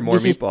back for more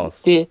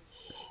meatballs.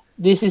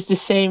 This is the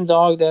same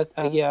dog that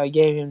I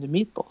gave him the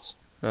meatballs.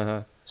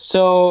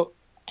 So,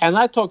 and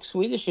I talked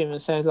Swedish to him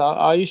and said,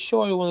 "Are you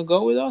sure you want to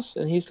go with us?"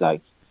 And he's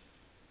like,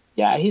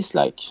 he's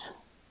like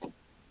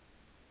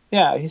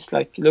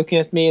looking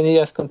at me, and he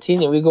just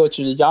continued. We go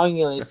to the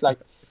jungle, and it's like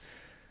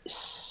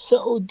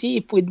so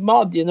deep with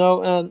mud,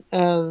 and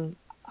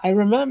I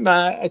remember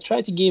I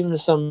tried to give him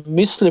some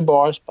muesli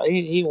bars, but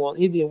he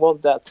didn't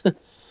want that.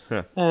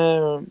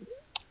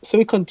 So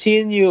we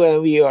continue,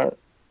 and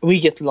we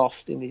get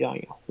lost in the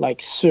jungle,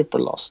 like super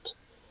lost,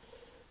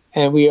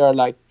 and we are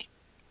like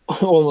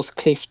almost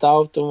cliffed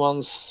out. And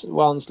once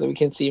we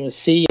can't even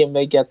see, and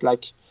we get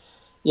like,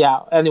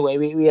 anyway,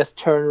 we just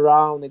turn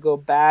around and go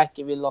back,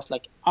 and we lost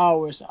like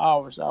hours.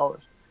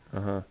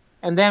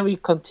 And then we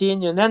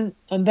continue, and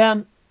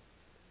then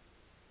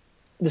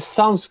the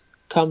sun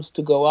comes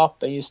to go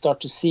up, and you start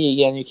to see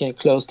again. You can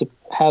close the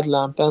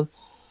headlamp, and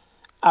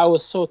I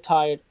was so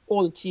tired.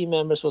 All the team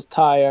members was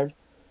tired.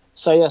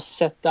 So I just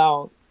sat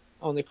down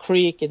on the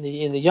creek in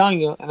the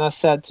jungle, and I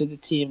said to the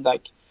team,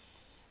 like,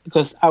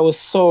 because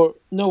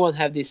no one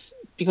had this,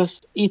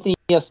 because eating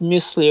just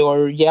muesli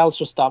or gels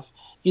or stuff,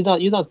 you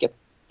don't get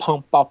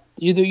pump up.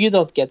 You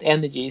don't get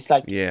energy. It's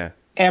like Yeah.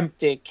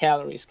 empty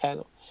calories, kind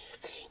of.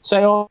 So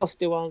I asked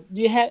the one,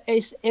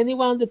 is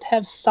anyone that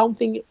have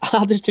something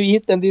other to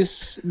eat than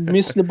these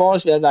muesli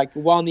bars? We had like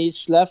one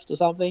each left or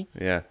something.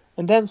 Yeah.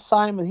 And then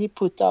Simon, he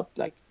put up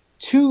like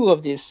 2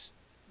 of these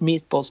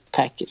meatballs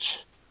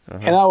package.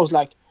 And I was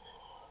like,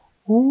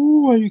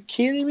 ooh, are you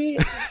kidding me?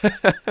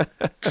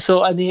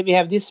 So and we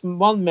have this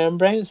one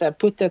membrane, so I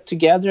put that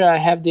together. I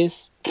have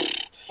this,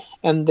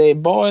 and they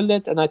boiled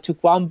it, and I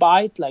took one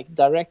bite, like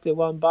directly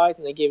one bite,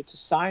 and I gave it to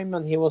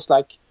Simon. He was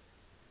like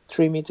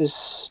 3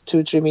 meters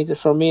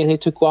from me, and he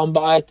took one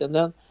bite, and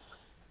then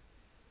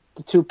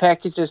the 2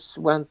 packages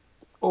went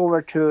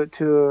over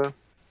to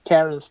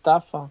Karen's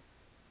stuff.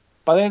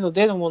 But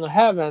they don't want to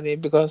have any,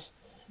 because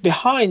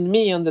behind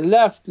me on the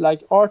left,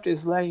 like Art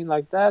is laying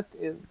like that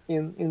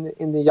in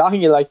the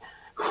jungle, like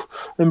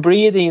and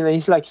breathing, and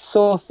he's like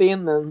so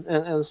thin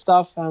and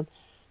stuff,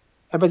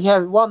 but he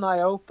has one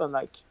eye open,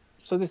 like.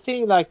 So the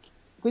thing, like,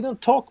 we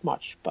don't talk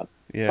much, but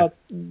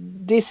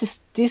this is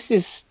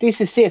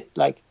it,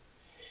 like.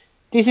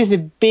 This is a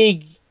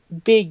big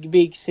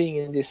thing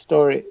in this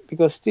story,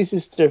 because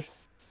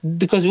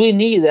because we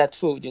need that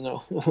food, you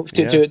know,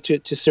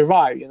 to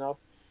survive, you know.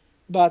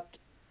 But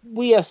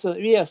we as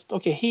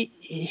okay,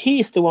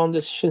 he's the one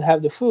that should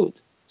have the food.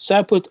 So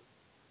I put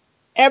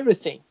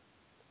everything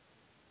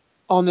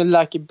on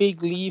like a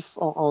big leaf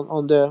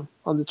on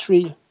the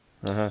tree,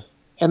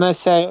 and I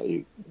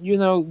say, you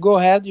know, go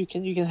ahead, you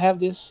can have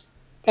this,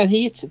 and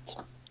he eats it.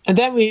 And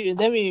then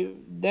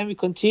we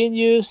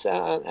continues,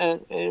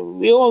 and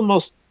we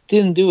almost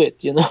didn't do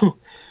it, you know.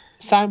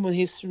 Simon,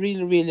 he's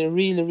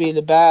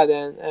really bad,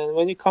 and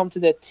when you come to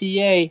that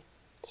TA,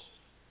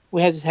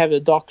 we had to have a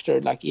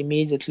doctor like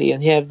immediately,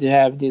 and he had to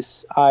have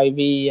this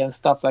IV and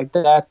stuff like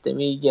that, and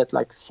we get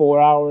like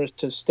 4 hours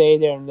to stay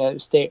there, and then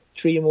stay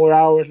 3 more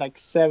hours, like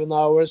 7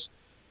 hours,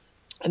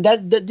 and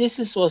that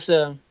was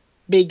a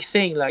big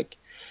thing, like.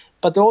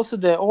 But also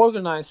the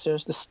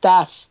organizers, the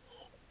staff,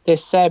 they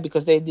said,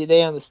 because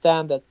they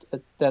understand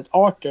that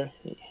Arthur,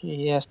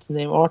 he has the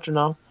name Arthur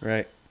now,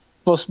 right,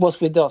 was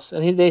with us,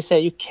 and they say,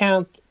 you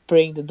can't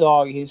bring the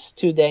dog, he's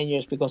too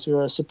dangerous, because we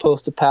were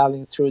supposed to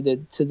paddling through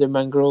to the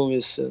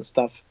mangroves and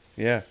stuff.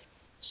 Yeah.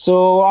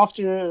 So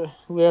after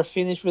we are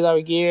finished with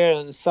our gear,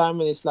 and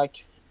Simon is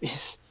like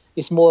is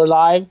more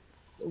alive,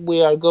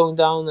 we are going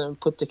down and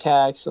put the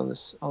kayaks on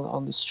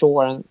the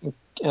shore, and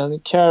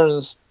Karen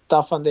and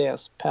Staffan, they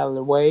just paddle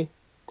away.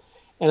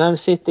 And I'm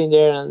sitting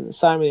there, and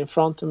Simon in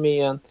front of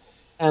me, and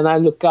I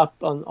look up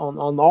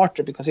on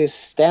Arthur, because he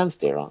stands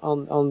there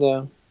on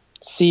the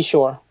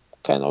seashore,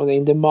 kind of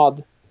in the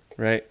mud.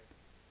 Right.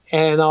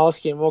 And I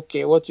ask him,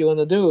 okay, what do you want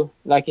to do?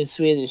 Like in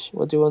Swedish,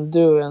 what do you want to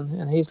do?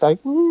 And he's like,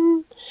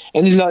 and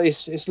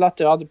it's a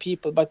lot of other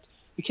people, but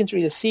you can't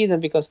really see them,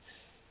 because.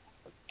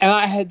 And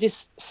I had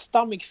this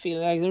stomach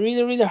feeling, like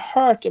really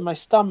hurt in my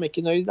stomach.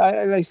 You know,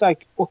 it's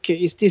like, okay,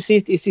 is this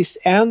it? Is this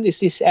end?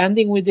 Is this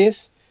ending with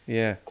this?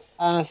 Yeah.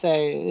 And I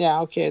say, yeah,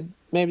 okay,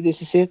 maybe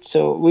this is it.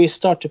 So we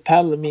start to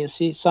paddle, me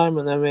and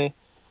Simon, and we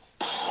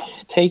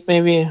take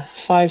maybe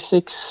 5,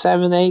 6,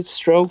 7, 8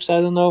 strokes. I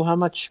don't know how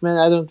much, man.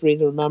 I don't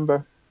really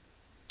remember.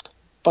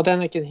 But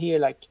then I can hear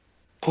like,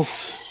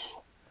 poof.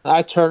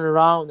 I turn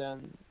around,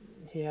 and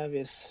he have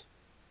his,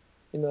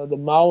 you know, the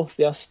mouth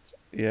just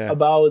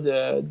above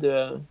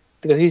the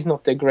because he's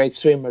not a great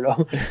swimmer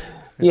though.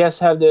 He has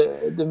have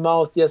the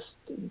mouth just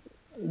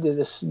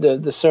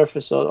the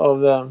surface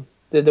of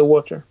the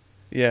water.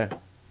 Yeah.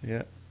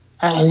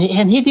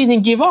 And he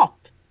didn't give up.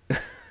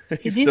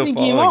 He didn't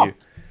give up. You.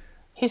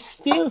 He's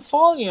still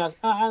following us,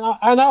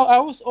 and I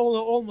was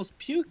almost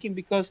puking,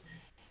 because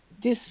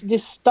this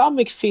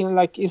stomach feeling,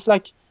 like, it's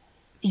like,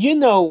 you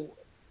know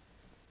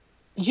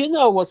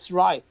what's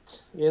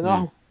right, you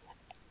know,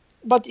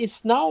 but it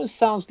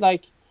sounds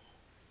like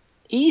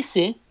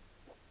easy,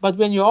 but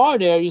when you are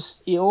there,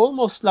 you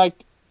almost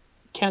like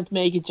can't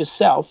make it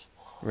yourself.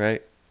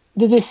 Right.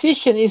 The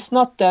decision is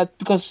not that,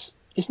 because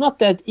it's not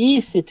that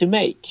easy to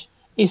make.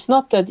 It's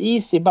not that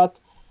easy, but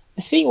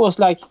the thing was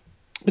like,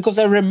 because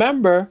I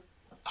remember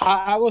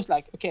I was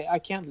like, okay, I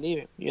can't leave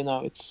him. You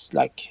know, it's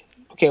like,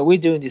 okay, we're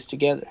doing this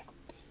together.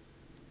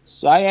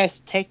 So I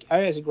just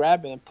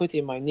grab him and put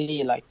him on my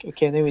knee, like,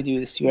 okay, then we do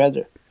this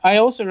together. I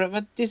also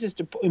remember, this is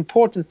the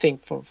important thing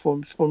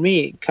for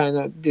me, kind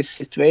of this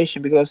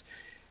situation, because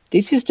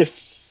this is the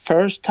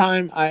first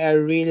time I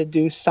really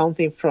do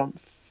something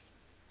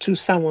to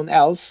someone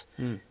else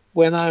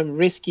when I'm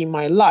risking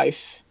my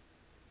life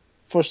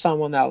for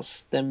someone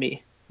else than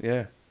me.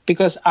 Yeah.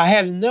 Because I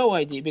have no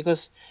idea,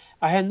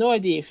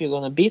 if you're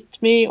gonna beat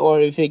me,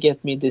 or if you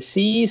get me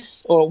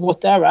disease or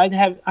whatever. I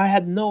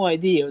had no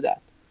idea of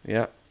that.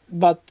 Yeah.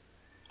 But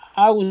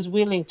I was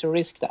willing to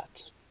risk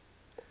that.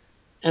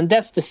 And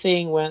that's the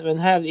thing, when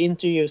I have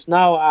interviews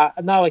now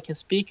I can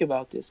speak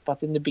about this,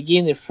 but in the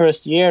beginning,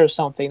 first year or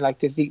something like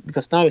this,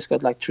 because now it's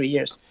got like 3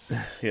 years.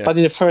 Yeah. But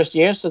in the first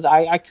year, so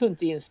I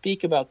couldn't even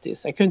speak about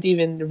this. I couldn't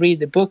even read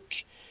the book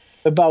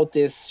about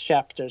these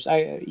chapters.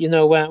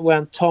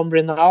 When Tom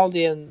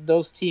Rinaldi and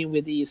those team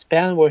with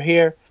ESPN were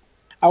here,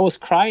 I was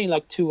crying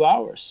like 2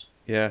 hours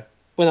Yeah.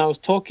 when I was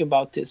talking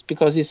about this,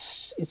 because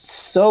it's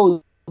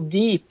so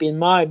deep in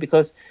my,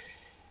 because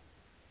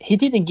he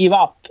didn't give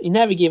up. He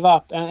never gave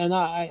up. And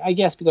I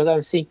guess because I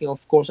was thinking,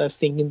 of course, I was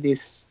thinking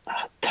this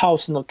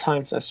thousands of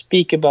times. I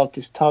speak about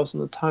this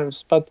thousands of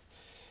times. But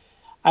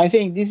I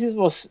think this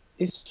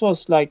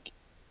was like,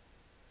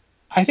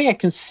 I think I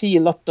can see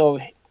a lot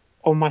of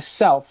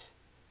myself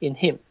in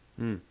him.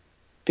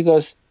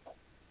 Because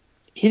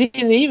he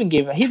didn't even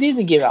give up. He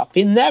didn't give up.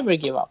 He never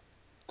gave up.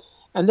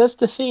 And that's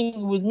the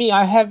thing with me.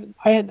 I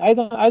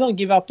don't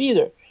give up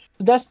either.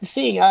 That's the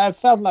thing. I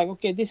felt like,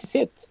 okay, this is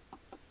it.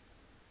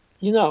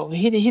 You know,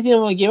 he didn't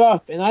want to give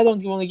up, and I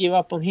don't want to give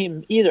up on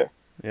him either.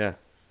 Yeah.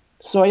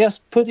 So I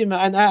just put him,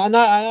 and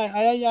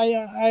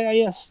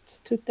I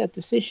just took that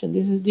decision.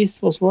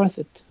 This was worth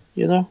it,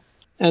 you know,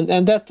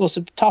 and that was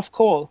a tough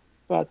call,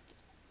 but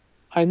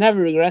I never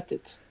regret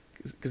it.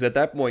 Because at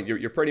that point,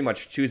 you're pretty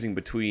much choosing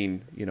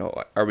between, you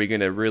know, are we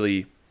going to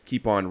really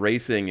keep on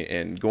racing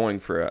and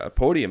going for a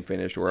podium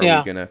finish, or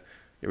are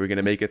we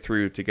gonna make it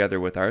through together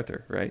with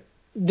Arthur, right?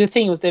 The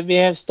thing was that we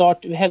have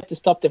to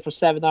stop there for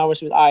 7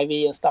 hours with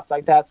IV and stuff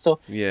like that. So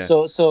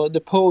so the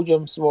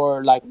podiums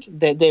were like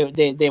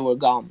they were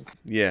gone.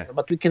 Yeah.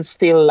 But we can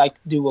still like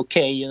do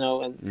okay, you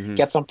know, and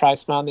get some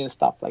prize money and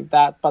stuff like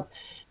that. But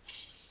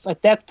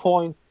at that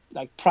point,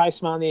 like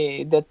prize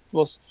money, that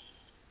was,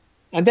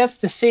 and that's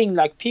the thing.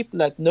 Like people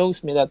that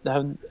knows me, that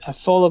have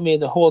followed me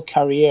the whole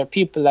career,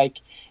 people like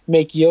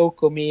make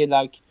joke of me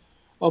like,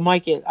 oh,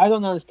 Michael, I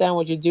don't understand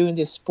what you do in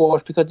this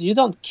sport, because you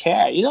don't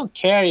care. You don't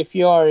care if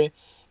you're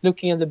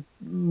looking at the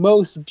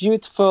most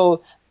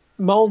beautiful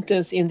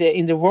mountains in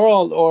the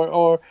world,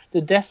 or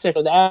the desert,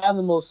 or the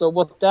animals, or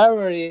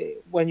whatever.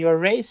 When you're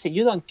racing,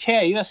 you don't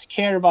care. You just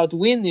care about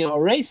winning or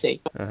racing.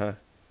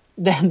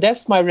 Then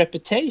that's my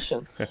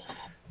reputation.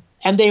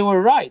 And they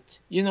were right.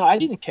 You know, I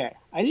didn't care.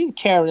 I didn't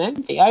care on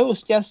anything. I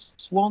was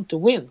just want to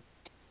win.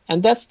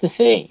 And that's the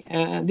thing.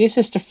 And this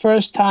is the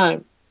first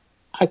time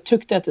I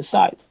took that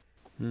aside.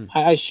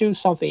 I choose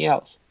something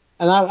else,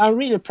 and I'm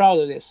really proud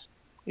of this.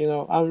 You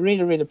know, I'm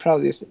really, really proud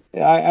of this.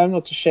 I'm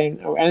not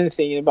ashamed of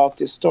anything about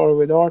this story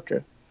with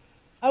Arthur.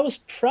 I was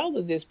proud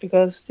of this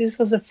because this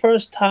was the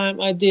first time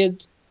I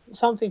did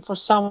something for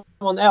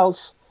someone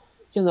else,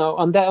 you know,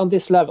 on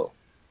this level.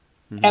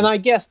 And I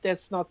guess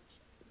it's not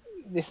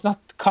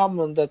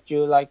common that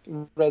you like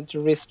ready to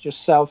risk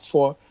yourself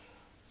for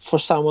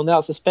someone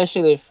else,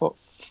 especially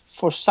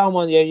for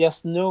someone you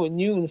just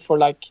knew for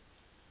like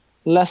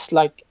less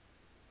like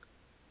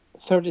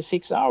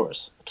 36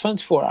 hours,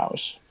 24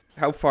 hours.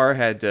 How far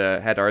had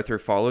Arthur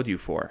followed you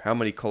for? How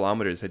many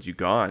kilometers had you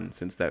gone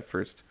since that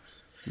first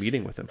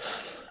meeting with him?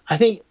 I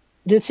think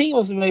the thing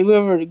was, when we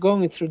were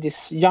going through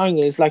this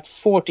jungle, it's like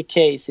 40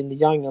 k's in the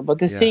jungle. But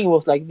the thing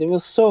was like, there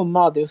was so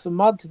mud. There was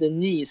mud to the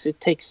knees. So it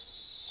takes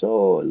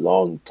so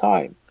long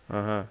time.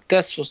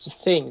 That's just the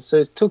thing. So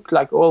it took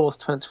like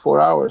almost 24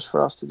 hours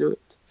for us to do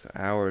it. So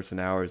hours and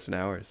hours and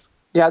hours.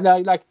 Yeah,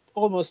 like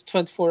almost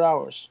 24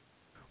 hours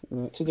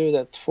to do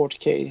that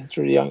 40k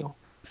through the jungle.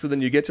 So then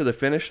you get to the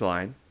finish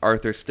line.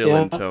 Arthur's still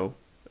in tow.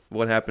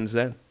 What happens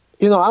then?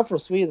 You know, I'm from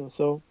Sweden,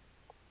 so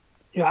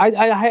yeah,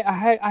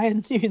 I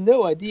had even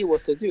no idea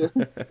what to do.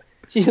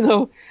 You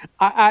know,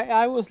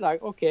 I was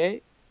like,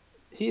 okay,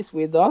 he's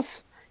with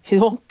us. He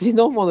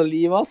don't want to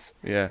leave us.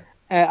 Yeah.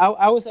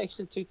 I was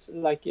actually took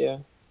like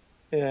what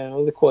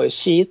do they call it, a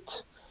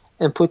sheet,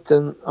 and put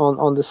them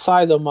on the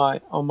side of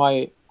my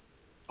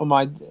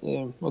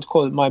what's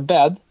called my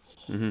bed.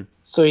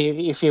 So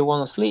if you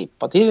want to sleep,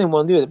 but he didn't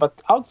want to do it.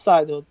 But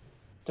outside the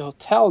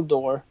hotel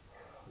door,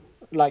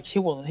 like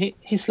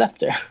he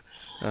slept there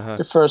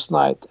the first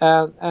night.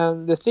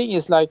 And the thing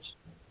is, like,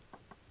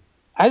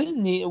 I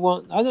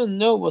don't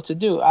know what to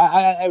do.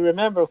 I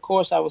remember, of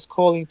course, I was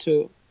calling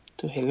to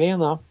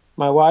Helena,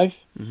 my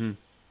wife,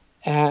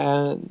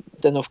 and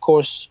then of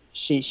course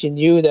she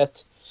knew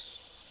that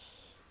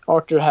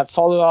Arthur had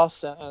followed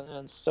us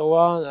and so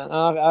on,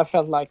 and I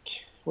felt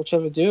like, what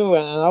shall we do?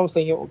 And I was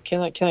thinking, well,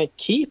 can I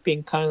keep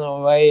in kind of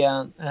a way,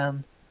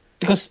 and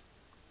because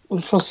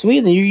from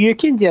Sweden you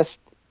can just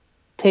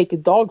take a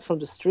dog from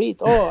the street.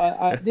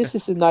 Oh, this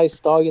is a nice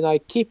dog, and I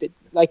keep it.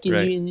 Like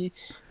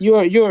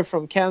you're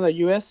from Canada,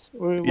 US,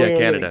 or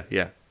Canada,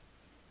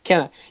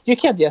 Canada. You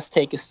can't just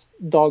take a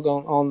dog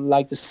on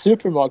like the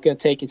supermarket and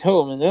take it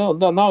home. And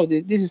no,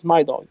 this is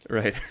my dog.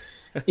 Right.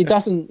 It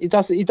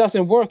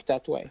doesn't work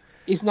that way.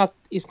 It's not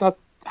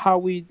how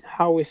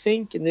we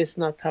think, and it's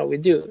not how we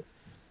do.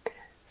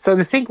 So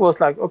the thing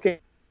was like, okay,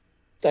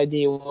 the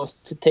idea was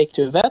to take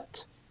to a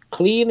vet,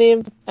 clean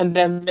him, and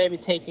then maybe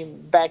take him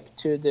back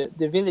to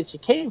the village he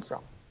came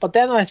from. But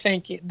then I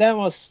think that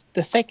was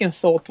the second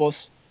thought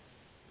was,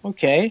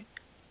 okay,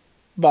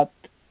 but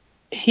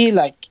he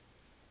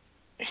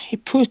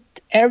put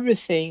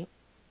everything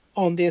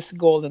on this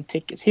golden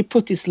tickets. He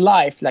put his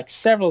life, like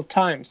several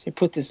times, he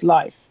put his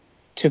life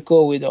to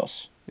go with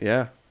us.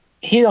 Yeah.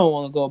 He don't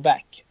want to go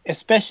back,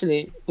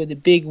 especially with the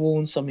big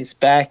wounds on his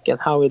back and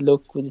how he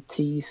looked with the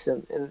teeth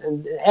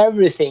and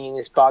everything in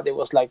his body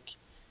was like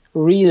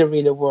really,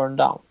 really worn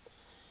down.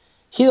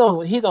 he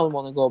don't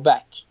want to go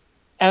back,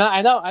 and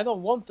I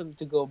don't want them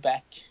to go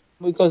back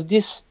because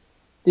this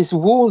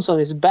wounds on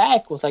his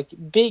back was like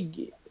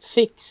big,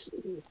 thick,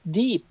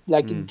 deep,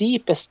 like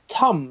deep as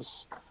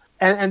thumbs.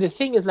 And the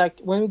thing is, like,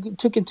 when we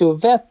took him to a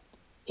vet,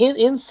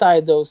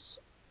 inside those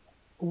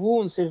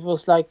wounds, it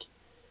was like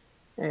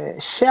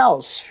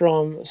shells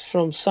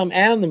from some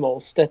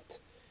animals that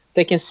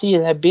they can see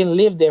have been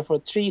lived there for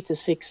 3 to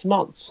 6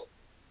 months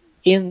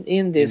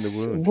in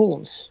these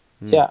wounds.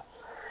 Yeah.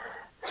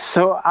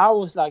 So I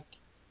was like,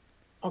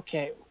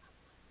 okay.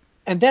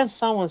 And then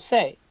someone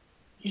say,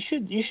 you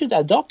should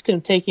adopt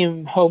him, take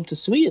him home to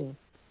Sweden.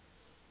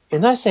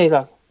 And I say,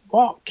 like,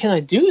 wow, can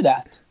I do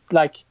that?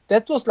 Like,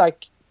 that was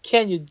like,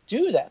 can you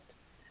do that?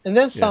 And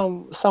then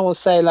someone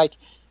say, like,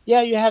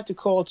 yeah, you have to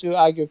call to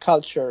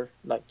agriculture.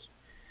 Like,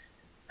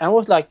 I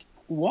was like,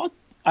 what?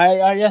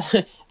 I just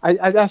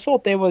I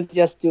thought they was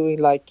just doing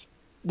like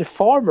the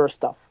farmer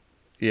stuff.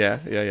 Yeah.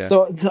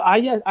 So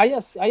I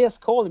just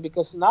called him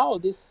because now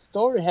this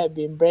story had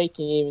been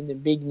breaking even the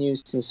big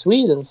news in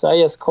Sweden. So I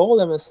just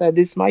called him and said,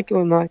 "This is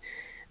Michael, and I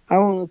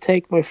want to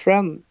take my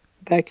friend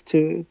back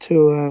to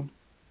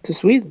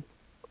Sweden."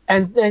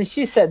 And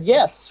she said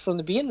yes from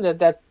the beginning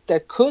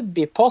that could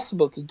be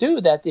possible to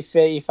do that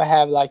if I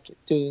have like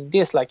doing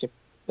this like a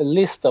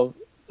list of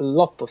a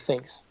lot of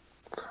things.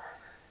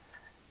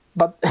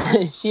 But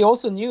she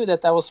also knew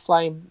that I was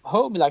flying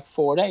home in like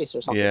 4 days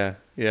or something.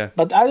 Yeah.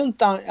 But I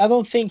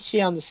don't think she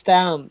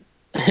understands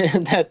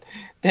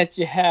that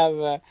you have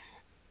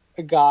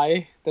a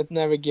guy that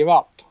never give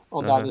up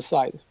on the other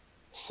side.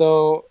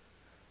 So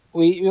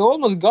we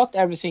almost got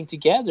everything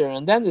together,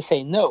 and then they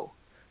say no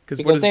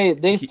because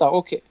they start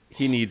okay.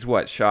 He needs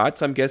what,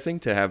 shots? I'm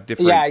guessing, to have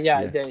different.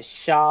 Yeah. The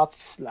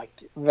shots, like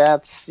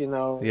vets,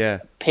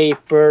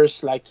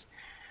 papers, like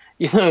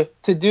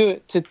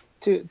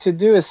to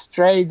do a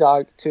stray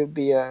dog to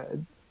be a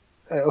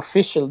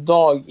official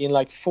dog in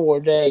like 4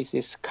 days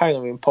is kind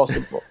of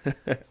impossible.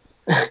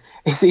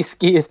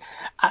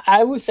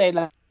 I would say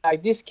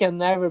like this can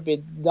never be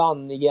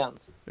done again.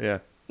 Yeah.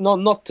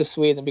 Not to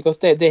Sweden, because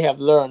they have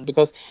learned,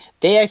 because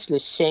they actually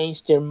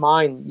changed their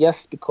mind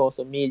just because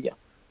of media.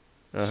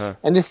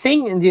 And the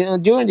thing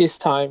during this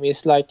time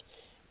is like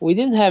we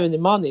didn't have any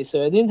money,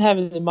 so I didn't have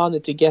any money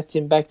to get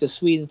him back to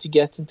Sweden, to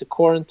get into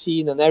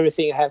quarantine and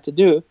everything I had to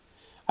do.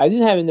 I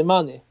didn't have any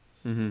money.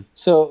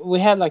 So we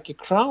had like a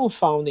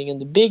crowdfunding in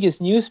the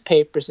biggest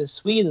newspapers in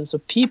Sweden, so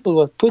people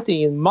were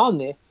putting in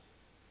money,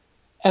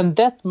 and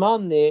that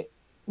money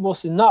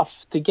was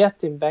enough to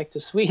get him back to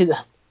Sweden.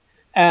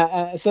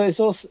 So it's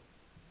also,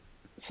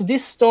 so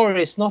this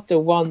story is not a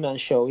one-man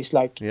show. It's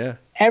like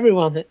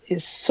everyone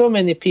is so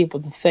many people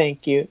to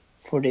thank you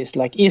for this,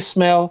 like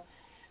Ismail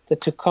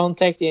that took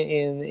contact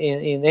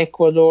in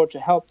Ecuador to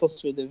help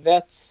us with the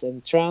vets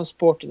and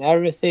transport and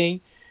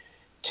everything,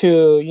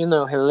 to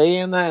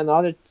Helena and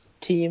other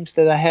teams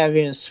that I have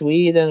here in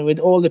Sweden, with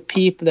all the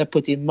people that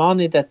put in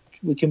money that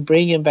we can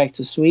bring him back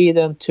to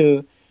Sweden,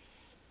 to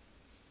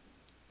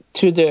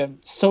the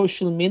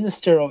social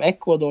minister of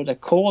Ecuador that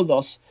called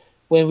us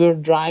when we were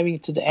driving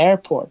to the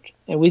airport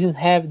and we didn't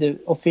have the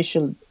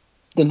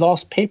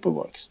last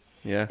paperwork.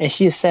 And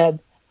she said,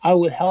 I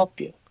will help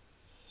you.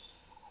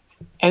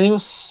 And it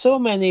was so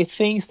many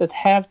things that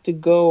have to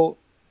go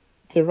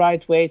the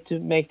right way to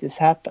make this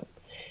happen.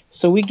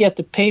 So we get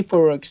the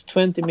paperwork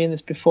 20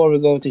 minutes before we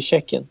go to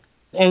check-in.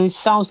 And it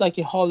sounds like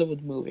a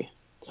Hollywood movie.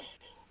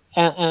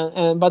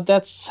 But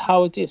that's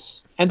how it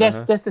is. And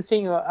that's the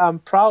thing I'm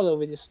proud of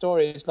with this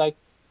story. It's like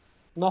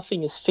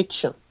nothing is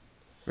fiction.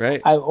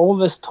 Right. I've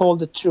always told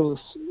the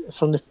truth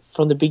from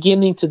the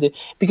beginning to the,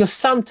 because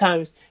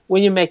sometimes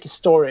when you make a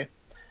story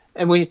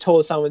and when you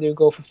told someone you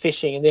go for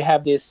fishing and they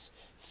have this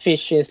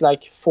fish is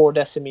like 4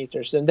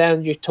 decimeters, and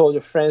then you told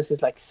your friends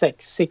it's like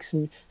 6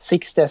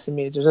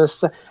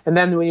 decimeters, and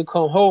then when you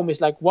come home it's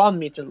like 1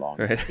 meter long.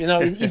 Right.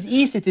 It's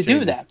easy to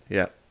do that.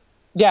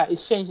 Yeah, it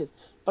changes.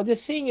 But the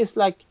thing is,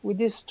 like with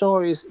these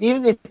stories,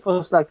 even if it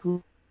was like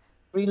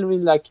really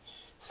like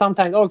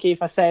sometimes, okay,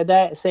 if I say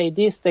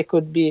this, they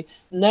could be,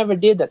 never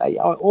did that. I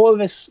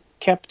always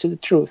kept to the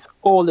truth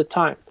all the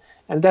time.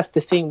 And that's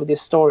the thing with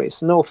these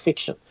stories, no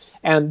fiction.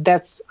 And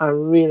that's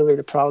I'm really,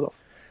 really proud of.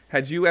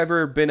 Had you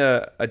ever been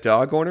a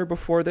dog owner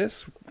before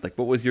this? Like,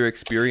 what was your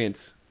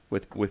experience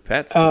with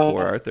pets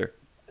before Arthur?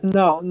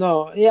 No,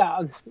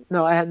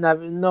 I had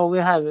never. No, we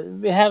have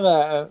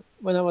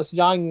when I was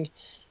young,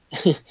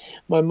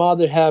 my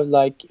mother have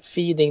like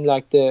feeding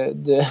like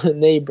the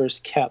neighbor's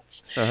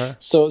cats.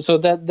 So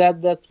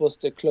that was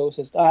the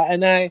closest.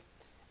 And I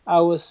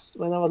was,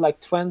 when I was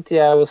like 20,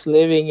 I was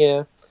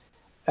living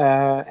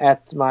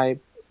at my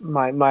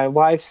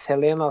wife's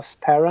Helena's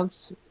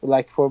parents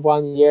like for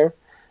 1 year.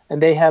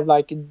 And they have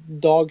like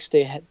dogs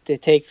they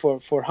take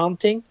for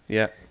hunting.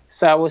 Yeah.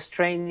 So I was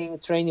training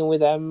with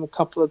them a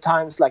couple of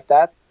times like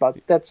that. But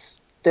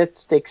that's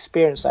the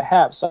experience I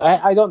have. So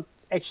I don't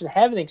actually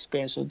have an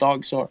experience with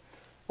dogs or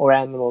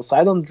animals. So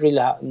I don't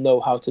really know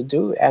how to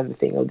do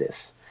anything of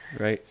this.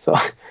 Right.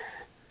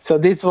 So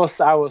this was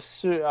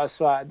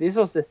this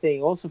was the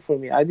thing also for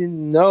me. I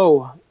didn't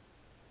know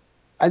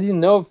I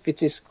didn't know if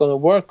it is going to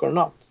work or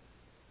not.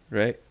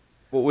 Right.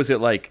 What was it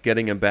like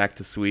getting him back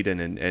to Sweden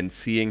and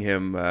seeing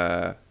him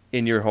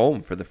in your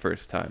home for the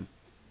first time?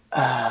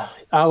 I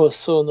was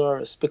so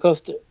nervous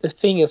because the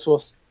thing is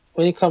was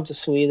when he come to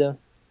Sweden,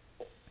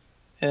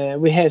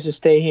 we have to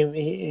stay him.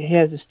 He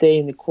has to stay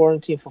in the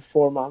quarantine for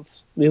 4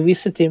 months. We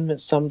visit him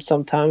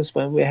sometimes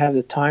when we have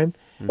the time,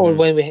 or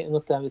when we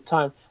not have the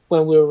time,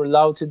 when we're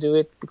allowed to do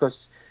it,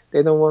 because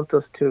they don't want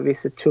us to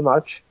visit too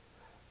much.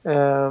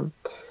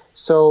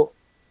 So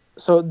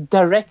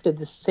directly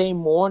the same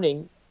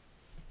morning,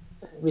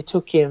 we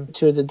took him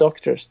to the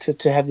doctors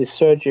to have the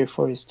surgery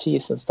for his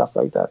teeth and stuff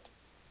like that,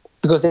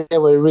 because they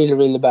were really,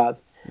 really bad.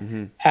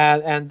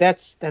 And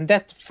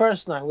that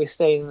first night we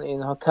stayed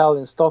in a hotel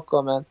in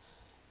Stockholm, and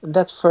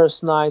that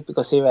first night,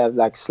 because he had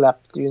like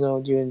slept,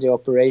 during the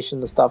operation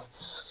and stuff,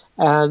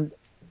 and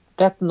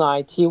that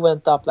night he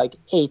went up like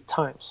 8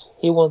 times.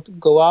 He won't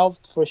go out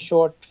for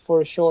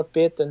a short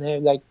bit and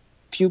have like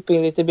puking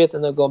a little bit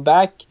and then go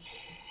back,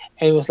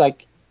 and it was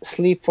like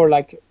sleep for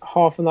like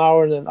half an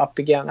hour and then up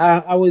again.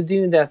 I was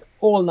doing that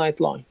all night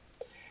long,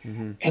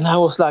 and I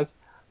was like,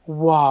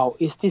 wow,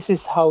 this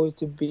is how it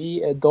to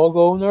be a dog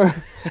owner?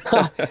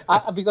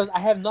 Because I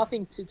have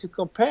nothing to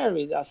compare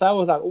with. So I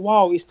was like,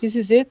 wow, this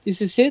is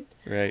it?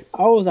 Right.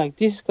 I was like,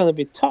 this is going to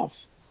be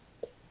tough.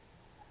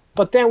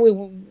 But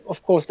then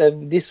of course,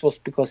 this was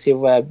because he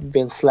had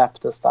been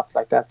slept and stuff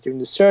like that during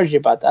the surgery,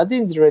 but I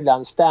didn't really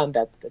understand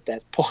that at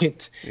that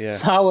point. Yeah.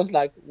 So I was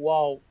like,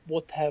 wow,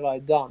 what have I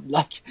done?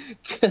 Like,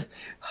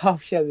 how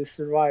shall we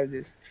survive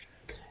this?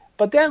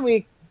 But then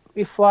we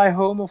fly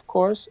home, of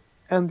course,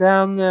 and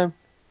then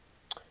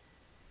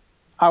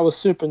I was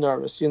super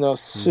nervous,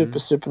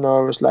 super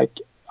nervous. Like,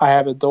 I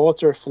have a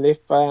daughter,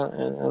 Filippa,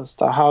 and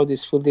stuff. How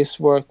will this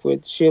work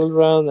with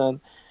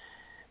children?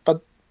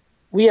 But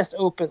we just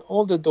opened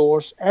all the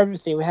doors,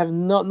 everything. We have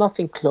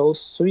nothing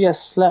closed, so we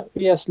just let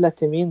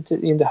him in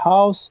the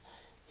house.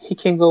 He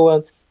can go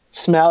and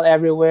smell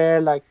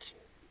everywhere, like,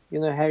 he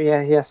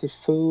has his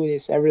food,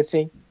 his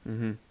everything.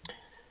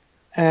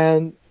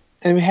 And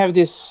we have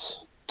this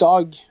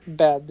dog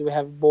bed we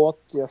have bought,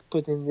 just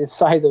put in the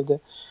side of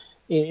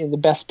in the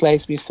best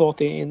place we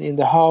thought in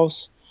the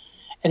house,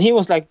 and he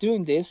was like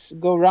doing this,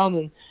 go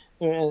around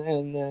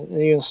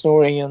and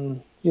snoring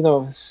and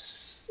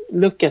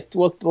look at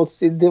what's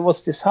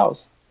this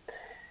house.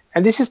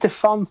 And this is the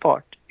fun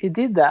part. He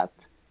did that,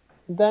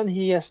 then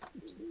he just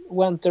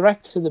went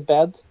direct to the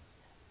bed,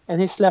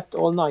 and he slept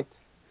all night.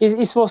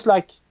 It was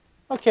like,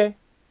 okay,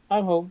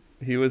 I'm home.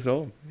 He was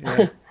home.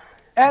 Yeah.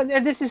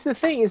 and this is the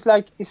thing. It's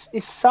like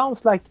it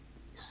sounds like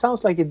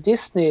a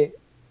Disney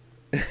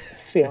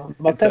film,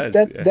 but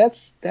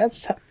that's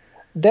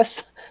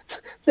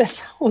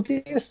how it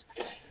is.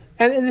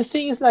 And the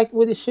thing is, like,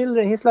 with the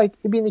children, he's like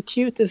being the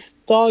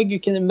cutest dog you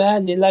can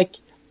imagine. Like,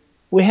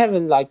 we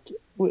haven't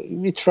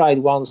we tried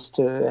once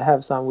to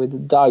have some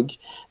with dog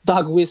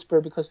whisper,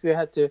 because we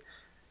had to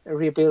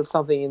rebuild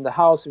something in the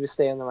house. We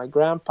stay under my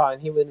grandpa,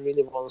 and he wouldn't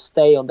really want to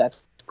stay on that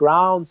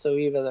ground, so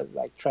we will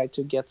try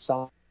to get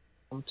some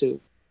to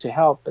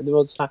help. And there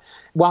was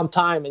one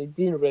time, and it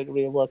didn't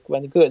really work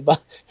when good,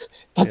 but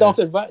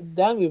after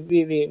then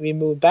we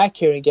moved back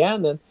here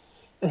again,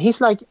 and he's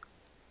like,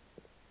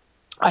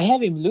 I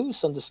have him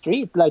loose on the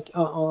street, like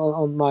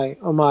on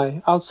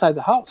my outside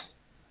the house.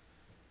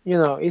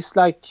 It's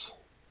like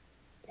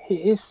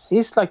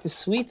he's like the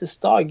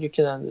sweetest dog you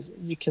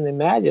can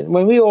imagine.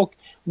 When we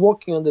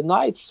walking on the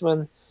nights,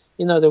 when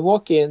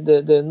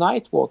the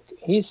night walk,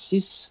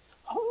 he's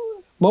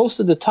most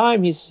of the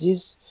time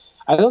he's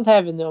I don't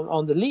have him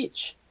on the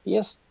leash. He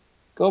just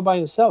go by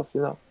himself,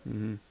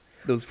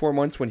 Those 4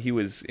 months when he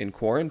was in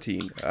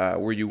quarantine,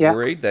 were you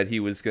worried that he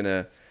was going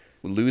to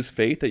lose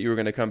faith, that you were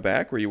going to come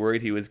back? Were you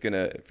worried he was going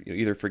to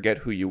either forget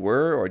who you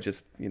were, or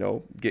just,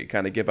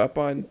 give up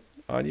on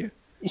you?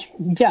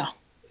 Yeah,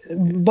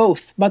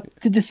 both. But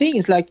the thing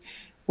is, like,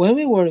 when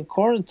we were in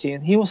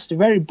quarantine, he was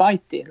very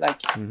bitey.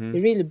 Like, he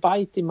really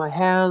bite in my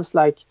hands,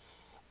 like.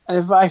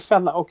 And I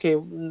felt like, okay,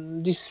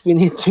 this we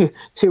need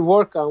to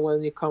work on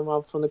when he come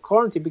out from the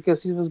quarantine,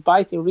 because he was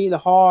biting really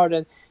hard,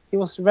 and he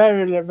was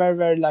very, very,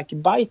 very like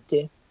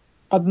bitey.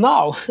 But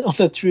now,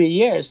 after 3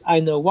 years, I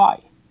know why.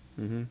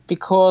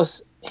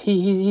 Because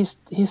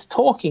he's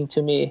talking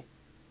to me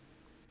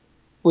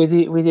with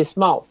his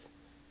mouth,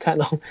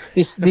 kind of.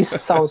 This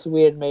sounds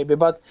weird maybe,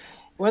 but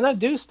when I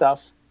do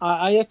stuff,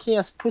 I actually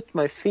just put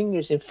my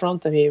fingers in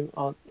front of him,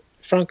 on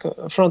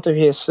front of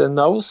his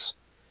nose.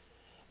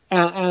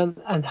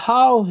 And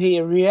how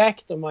he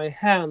reacts to my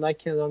hand, I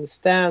can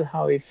understand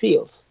how he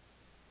feels.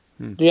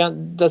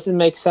 Does it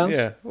make sense?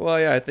 Yeah. Well,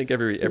 yeah. I think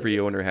every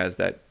owner has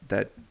that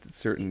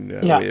certain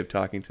way of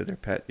talking to their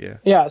pet. Yeah.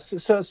 Yeah.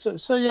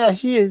 So yeah,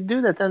 he do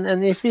that,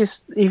 and if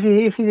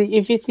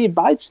he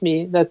bites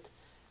me, that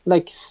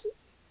like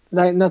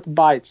not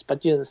bites,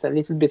 but you understand, a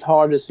little bit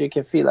harder, so you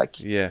can feel like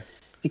you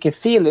can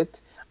feel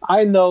it.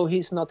 I know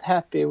he's not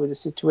happy with the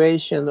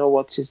situation or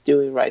what he's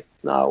doing right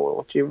now,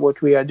 or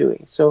what we are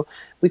doing. So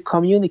we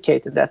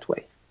communicate in that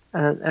way,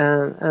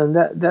 and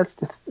that's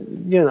the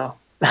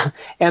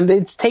And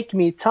it's taken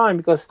me time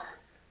because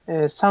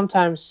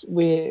sometimes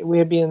we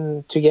have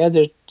been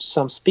together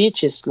some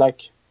speeches,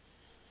 like,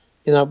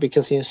 you know,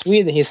 because in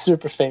Sweden he's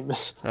super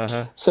famous.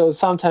 So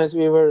sometimes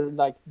we were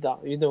like,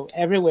 you know,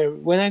 everywhere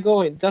when I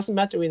go, it doesn't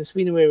matter in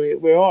Sweden where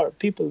we are,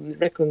 people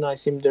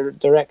recognize him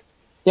direct.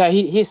 Yeah,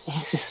 he's a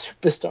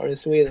superstar in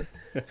Sweden.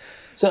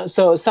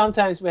 So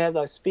sometimes we have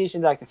like speech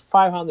in like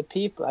 500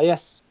 people. I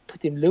just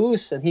put him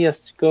loose and he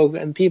has to go,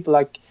 and people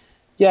like,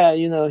 yeah,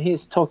 you know,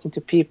 he's talking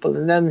to people,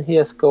 and then he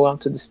has to go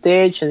onto the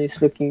stage and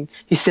he's looking,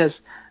 he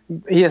says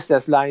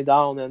lying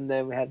down, and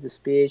then we have the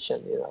speech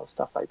and, you know,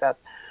 stuff like that.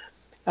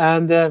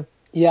 And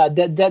yeah,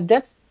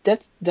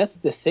 that's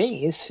the thing.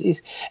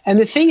 He's and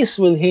the thing is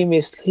with him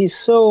is he's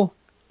so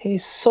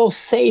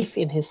safe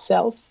in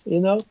himself,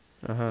 you know.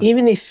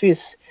 Even if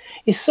he's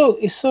so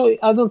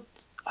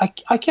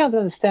I can't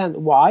understand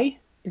why,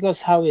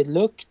 because how he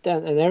looked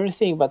and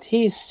everything, but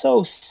he's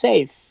so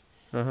safe.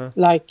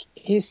 Like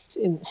he's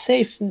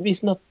safe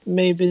is not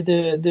maybe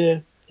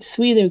the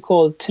Sweden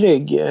called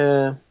trygg.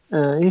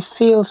 He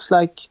feels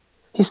like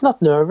he's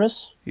not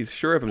nervous. He's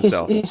sure of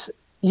himself.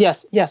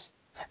 Yes,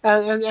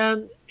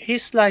 and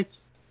he's like,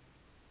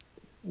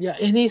 yeah,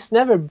 and he's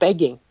never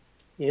begging,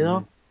 you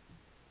know.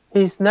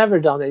 He's never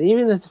done it.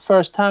 Even as the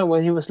first time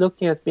when he was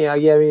looking at me, I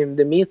gave him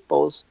the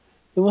meatballs.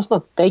 He was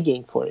not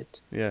begging for it.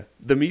 Yeah,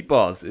 the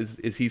meatballs.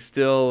 Is he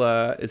still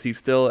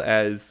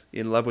as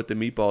in love with the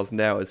meatballs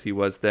now as he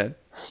was then?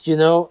 You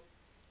know,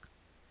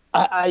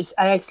 I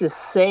actually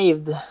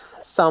saved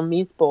some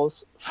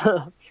meatballs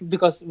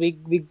because we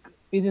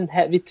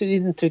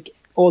didn't took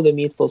all the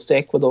meatballs to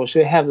Ecuador, so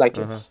we have like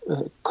a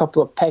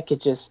couple of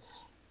packages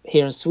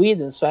here in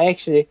Sweden. So I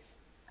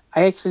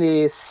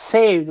actually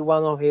saved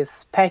one of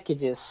his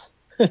packages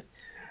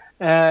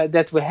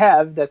that we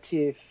have, that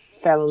he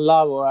fell in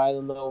love, or I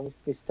don't know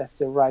if that's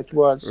the right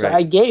word. So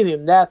I gave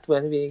him that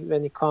when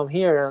he come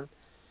here, and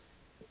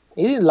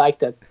he didn't like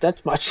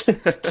that much,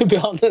 to be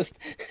honest.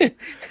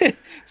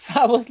 So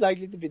I was like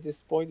a little bit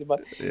disappointed,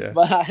 but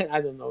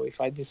I don't know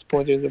if I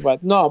disappointed him, but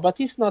but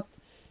he's not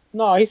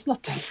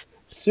a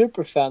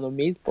super fan of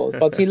meatballs,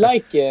 but he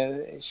like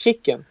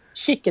chicken.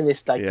 Chicken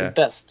is like the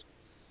best.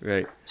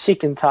 Right.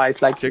 Chicken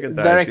thighs, like chicken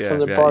thighs, direct from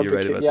the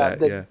barbecue. You're right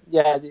about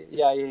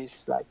that.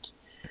 He's like,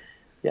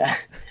 yeah.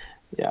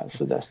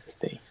 So that's the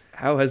thing.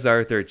 How has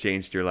Arthur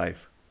changed your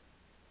life?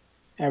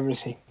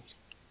 Everything.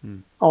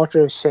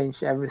 Arthur has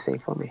changed everything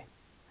for me.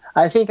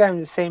 I think I'm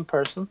the same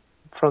person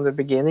from the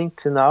beginning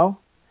to now.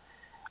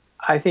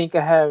 I think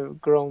I have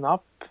grown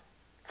up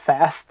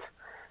fast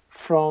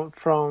from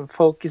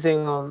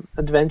focusing on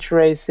adventure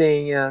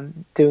racing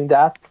and doing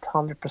that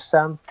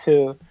 100%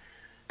 to,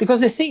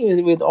 because the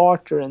thing with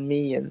Arthur and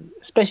me, and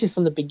especially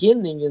from the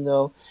beginning, you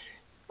know,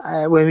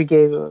 when we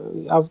gave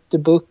out the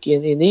book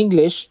in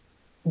English,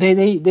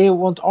 they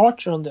want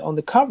Arthur on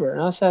the cover,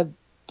 and I said,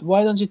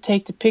 why don't you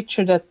take the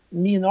picture that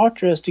me and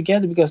Arthur is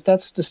together, because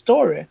that's the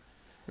story.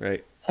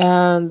 Right.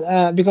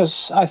 And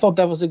because I thought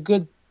that was a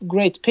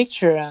great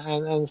picture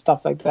and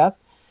stuff like that.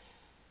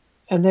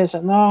 And they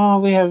said, no,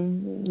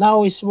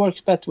 now it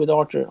works better with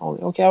Arthur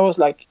only. Okay, I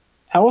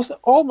was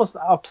almost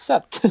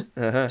upset,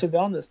 to be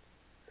honest,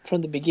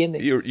 from the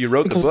beginning. You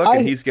wrote the book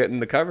and he's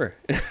getting the cover.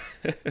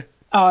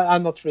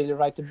 I'm not really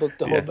write the book.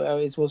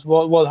 It was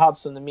Walt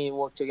Hudson and me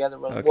worked together.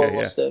 Walt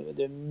was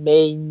the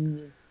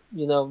main,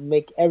 you know,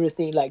 make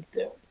everything like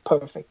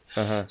perfect.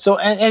 So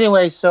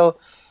anyway, so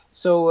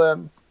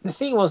the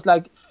thing was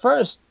like,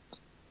 first,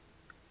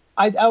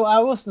 I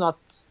was not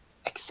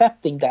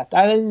accepting that.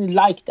 I didn't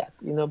like that,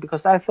 you know,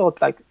 because I thought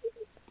like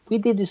we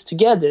did this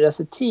together as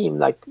a team,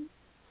 like.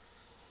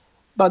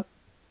 But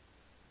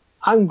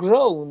I'm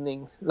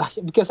growing, like,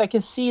 because I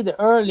can see the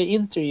early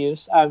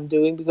interviews I'm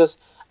doing, because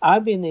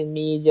I've been in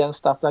media and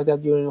stuff like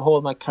that during the whole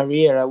of my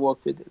career. I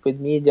worked with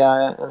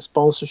media and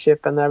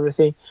sponsorship and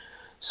everything.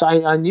 So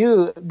I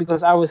knew,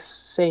 because I was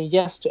saying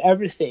yes to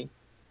everything,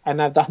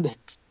 and I've done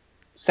it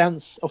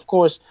since, of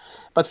course.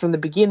 But from the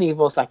beginning, it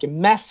was like a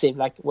massive,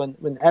 like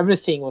when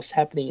everything was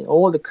happening in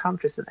all the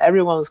countries and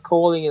everyone was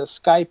calling and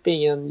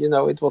Skyping, and, you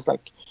know, it was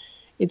like,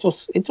 it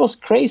was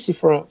crazy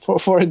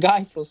for a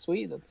guy from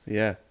Sweden.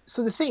 Yeah.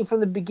 So the thing from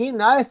the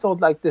beginning, I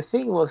thought like the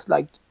thing was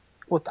like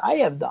what I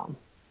have done.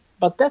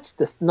 But that's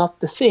not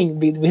the thing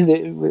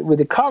with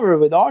the cover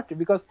with Arthur,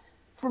 because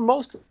for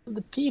most of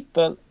the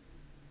people,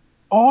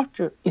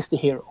 Arthur is the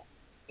hero.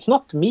 It's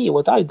not me,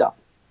 what I've done.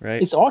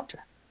 Right. It's Arthur.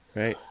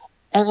 Right.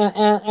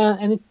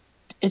 And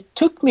it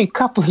took me a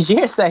couple of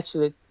years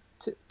actually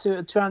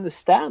to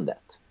understand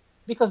that,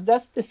 because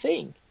that's the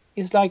thing.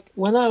 It's like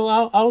when I'm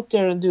out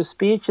there and do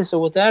speeches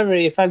or whatever,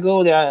 if I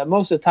go there,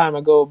 most of the time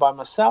I go by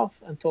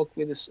myself and talk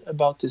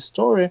about this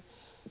story.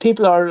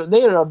 People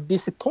are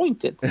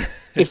disappointed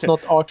if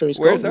not Arthur is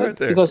Where's going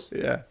Arthur? Because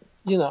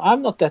you know,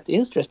 I'm not that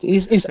interested.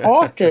 Is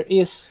Arthur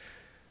is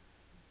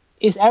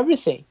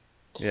everything.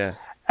 Yeah.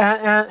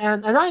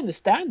 And I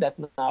understand that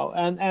now,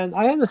 and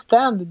I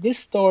understand that this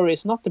story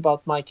is not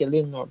about Michael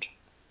Lindnord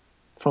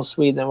from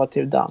Sweden, what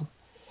they've done,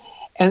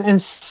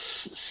 and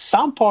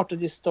some part of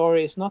this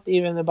story is not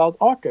even about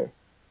Arthur.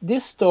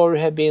 this story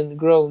has been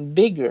grown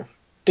bigger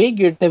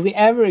than we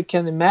ever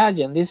can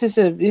imagine. This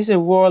is a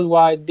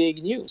worldwide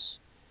big news,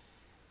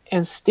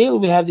 and still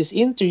we have this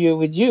interview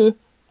with you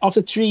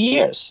after 3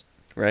 years.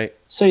 Right.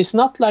 So it's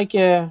not like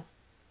a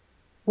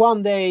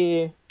one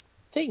day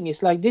thing.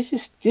 It's like this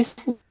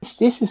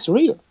is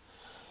real.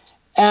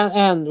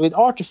 And with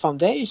Arthur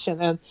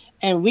Foundation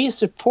and we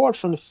support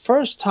from the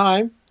first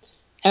time,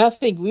 and I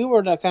think we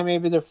were like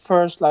maybe the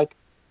first like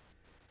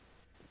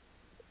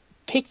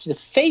picked the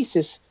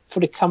faces for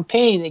the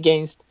campaign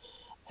against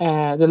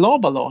the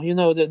LOBA law,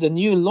 the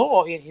new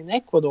law in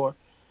Ecuador.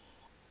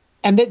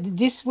 And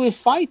this we're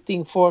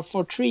fighting for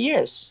 3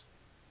 years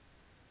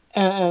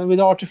with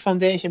Arthur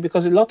Foundation,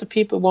 because a lot of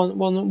people want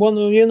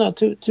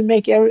to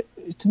make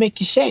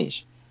a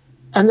change.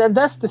 And then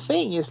that's the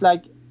thing, is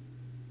like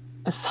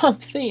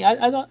something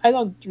I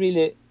don't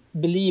really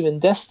believe in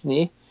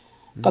destiny,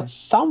 but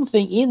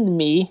something in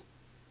me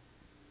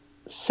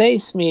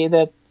says me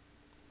that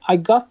I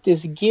got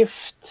this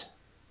gift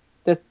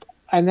that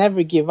I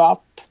never give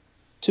up,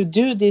 to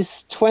do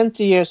this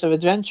 20 years of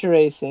adventure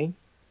racing,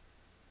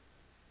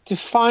 to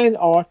find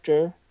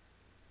Arthur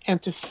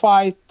and to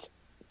fight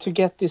to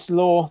get this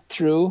law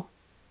through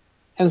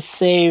and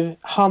save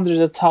hundreds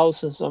of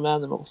thousands of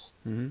animals,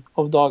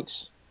 of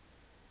dogs.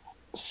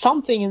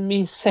 Something in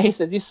me says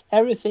that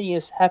everything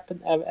is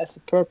happened as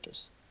a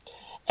purpose.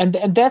 And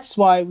that's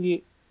why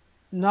we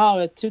now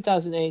at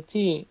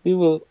 2018 we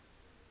will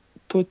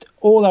put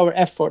all our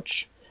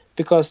efforts,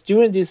 because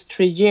during these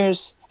 3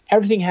 years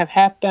everything have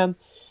happened,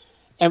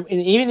 and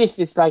even if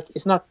it's like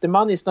the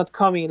money is not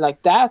coming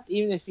like that,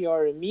 even if you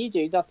are in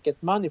media, you don't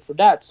get money for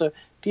that. So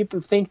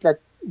people think that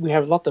we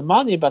have a lot of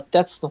money, but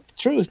that's not the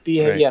truth.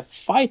 We are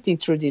fighting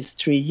through these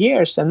 3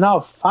 years, and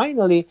now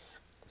finally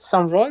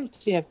some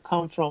royalty have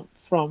come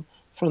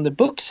from the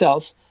book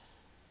sales,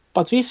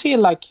 but we feel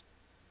like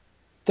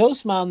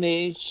those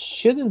money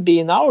shouldn't be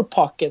in our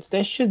pockets.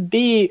 They should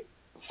be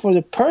for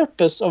the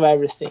purpose of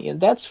everything, and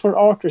that's for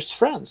Arthur's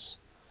friends.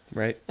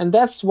 Right. And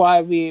that's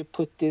why we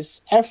put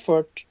this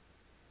effort.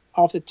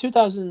 After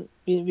 2000,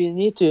 we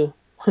need to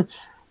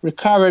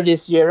recover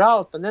this year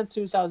out, but then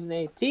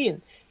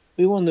 2018,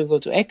 we want to go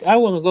I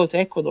want to go to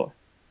Ecuador.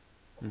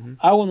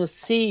 I want to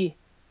see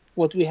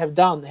what we have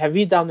done. Have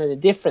we done any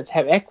difference?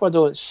 Have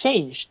Ecuador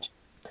changed?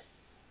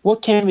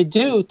 What can we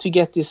do to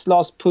get this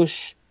last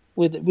push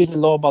with the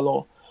LOBA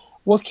law?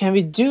 What can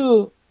we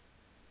do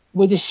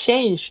with the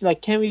change?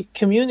 Like, can we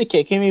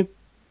communicate? Can we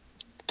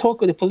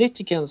talk with the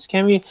politicians?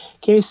 Can we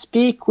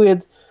speak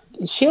with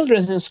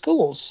children in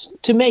schools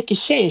to make a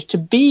change, to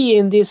be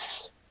in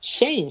this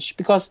change?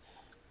 Because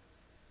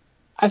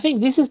I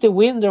think this is the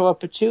window of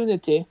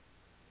opportunity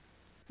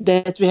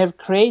that we have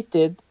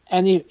created,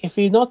 and if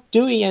we're not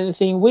doing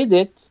anything with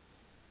it,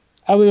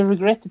 I will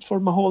regret it for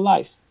my whole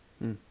life.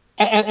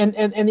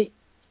 And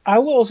I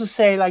will also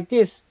say like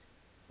this: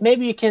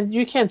 maybe you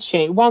can't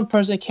change. One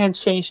person can't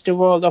change the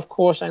world. Of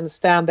course, I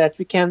understand that.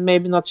 We can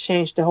maybe not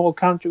change the whole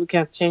country. We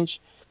can't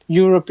change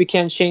Europe. We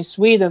can't change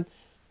Sweden.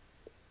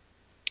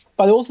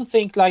 But I also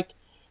think, like,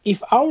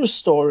 if our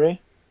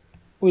story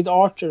with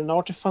Arthur and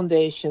Arthur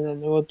Foundation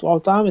and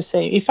what I'm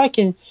saying, if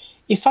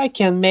I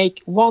can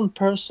make one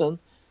person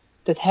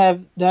that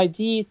have the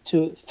idea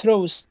to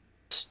throw a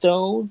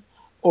stone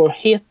or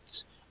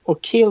hit or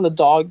kill a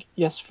dog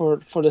just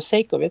for the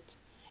sake of it,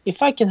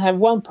 if I can have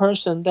one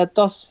person that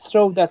does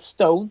throw that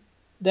stone,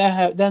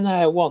 then I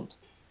have won.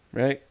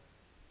 Right.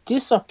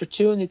 This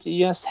opportunity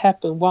just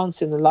happened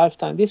once in a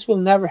lifetime. This will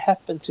never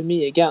happen to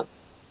me again.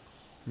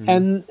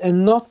 And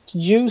not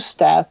use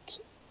that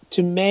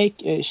to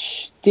make a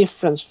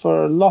difference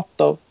for a lot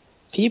of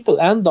people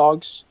and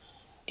dogs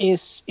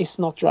is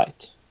not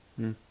right.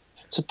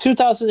 So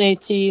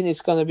 2018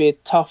 is going to be a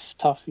tough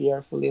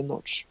year for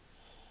Lindnors,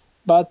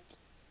 but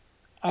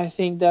I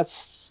think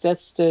that's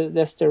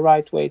the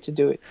right way to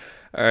do it.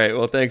 All right.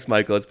 Well, thanks,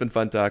 Michael. It's been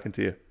fun talking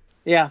to you.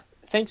 Yeah.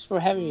 Thanks for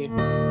having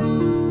me.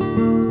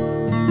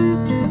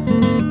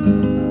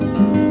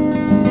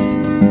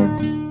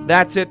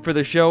 That's it for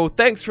the show.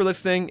 Thanks for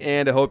listening,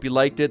 and I hope you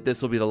liked it.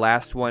 This will be the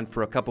last one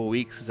for a couple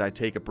weeks as I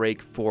take a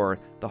break for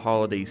the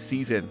holiday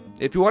season.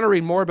 If you want to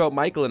read more about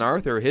Michael and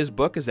Arthur, his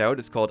book is out.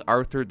 It's called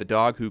Arthur, the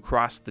Dog Who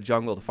Crossed the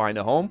Jungle to Find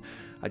a Home.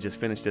 I just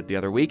finished it the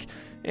other week.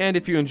 And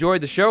if you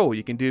enjoyed the show,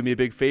 you can do me a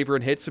big favor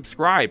and hit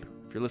subscribe.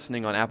 If you're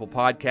listening on Apple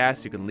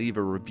Podcasts, you can leave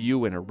a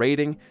review and a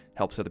rating.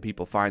 Helps other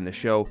people find the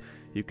show.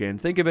 You can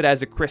think of it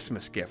as a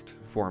Christmas gift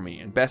for me.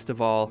 And best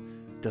of all,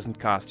 it doesn't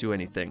cost you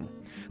anything.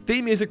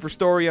 Theme music for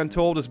Story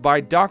Untold is by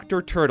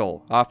Dr.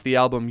 Turtle off the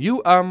album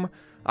You I'll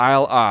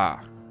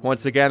Ah.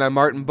 Once again, I'm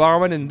Martin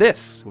Baumann, and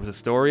this was A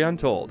Story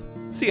Untold.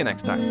 See you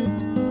next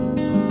time.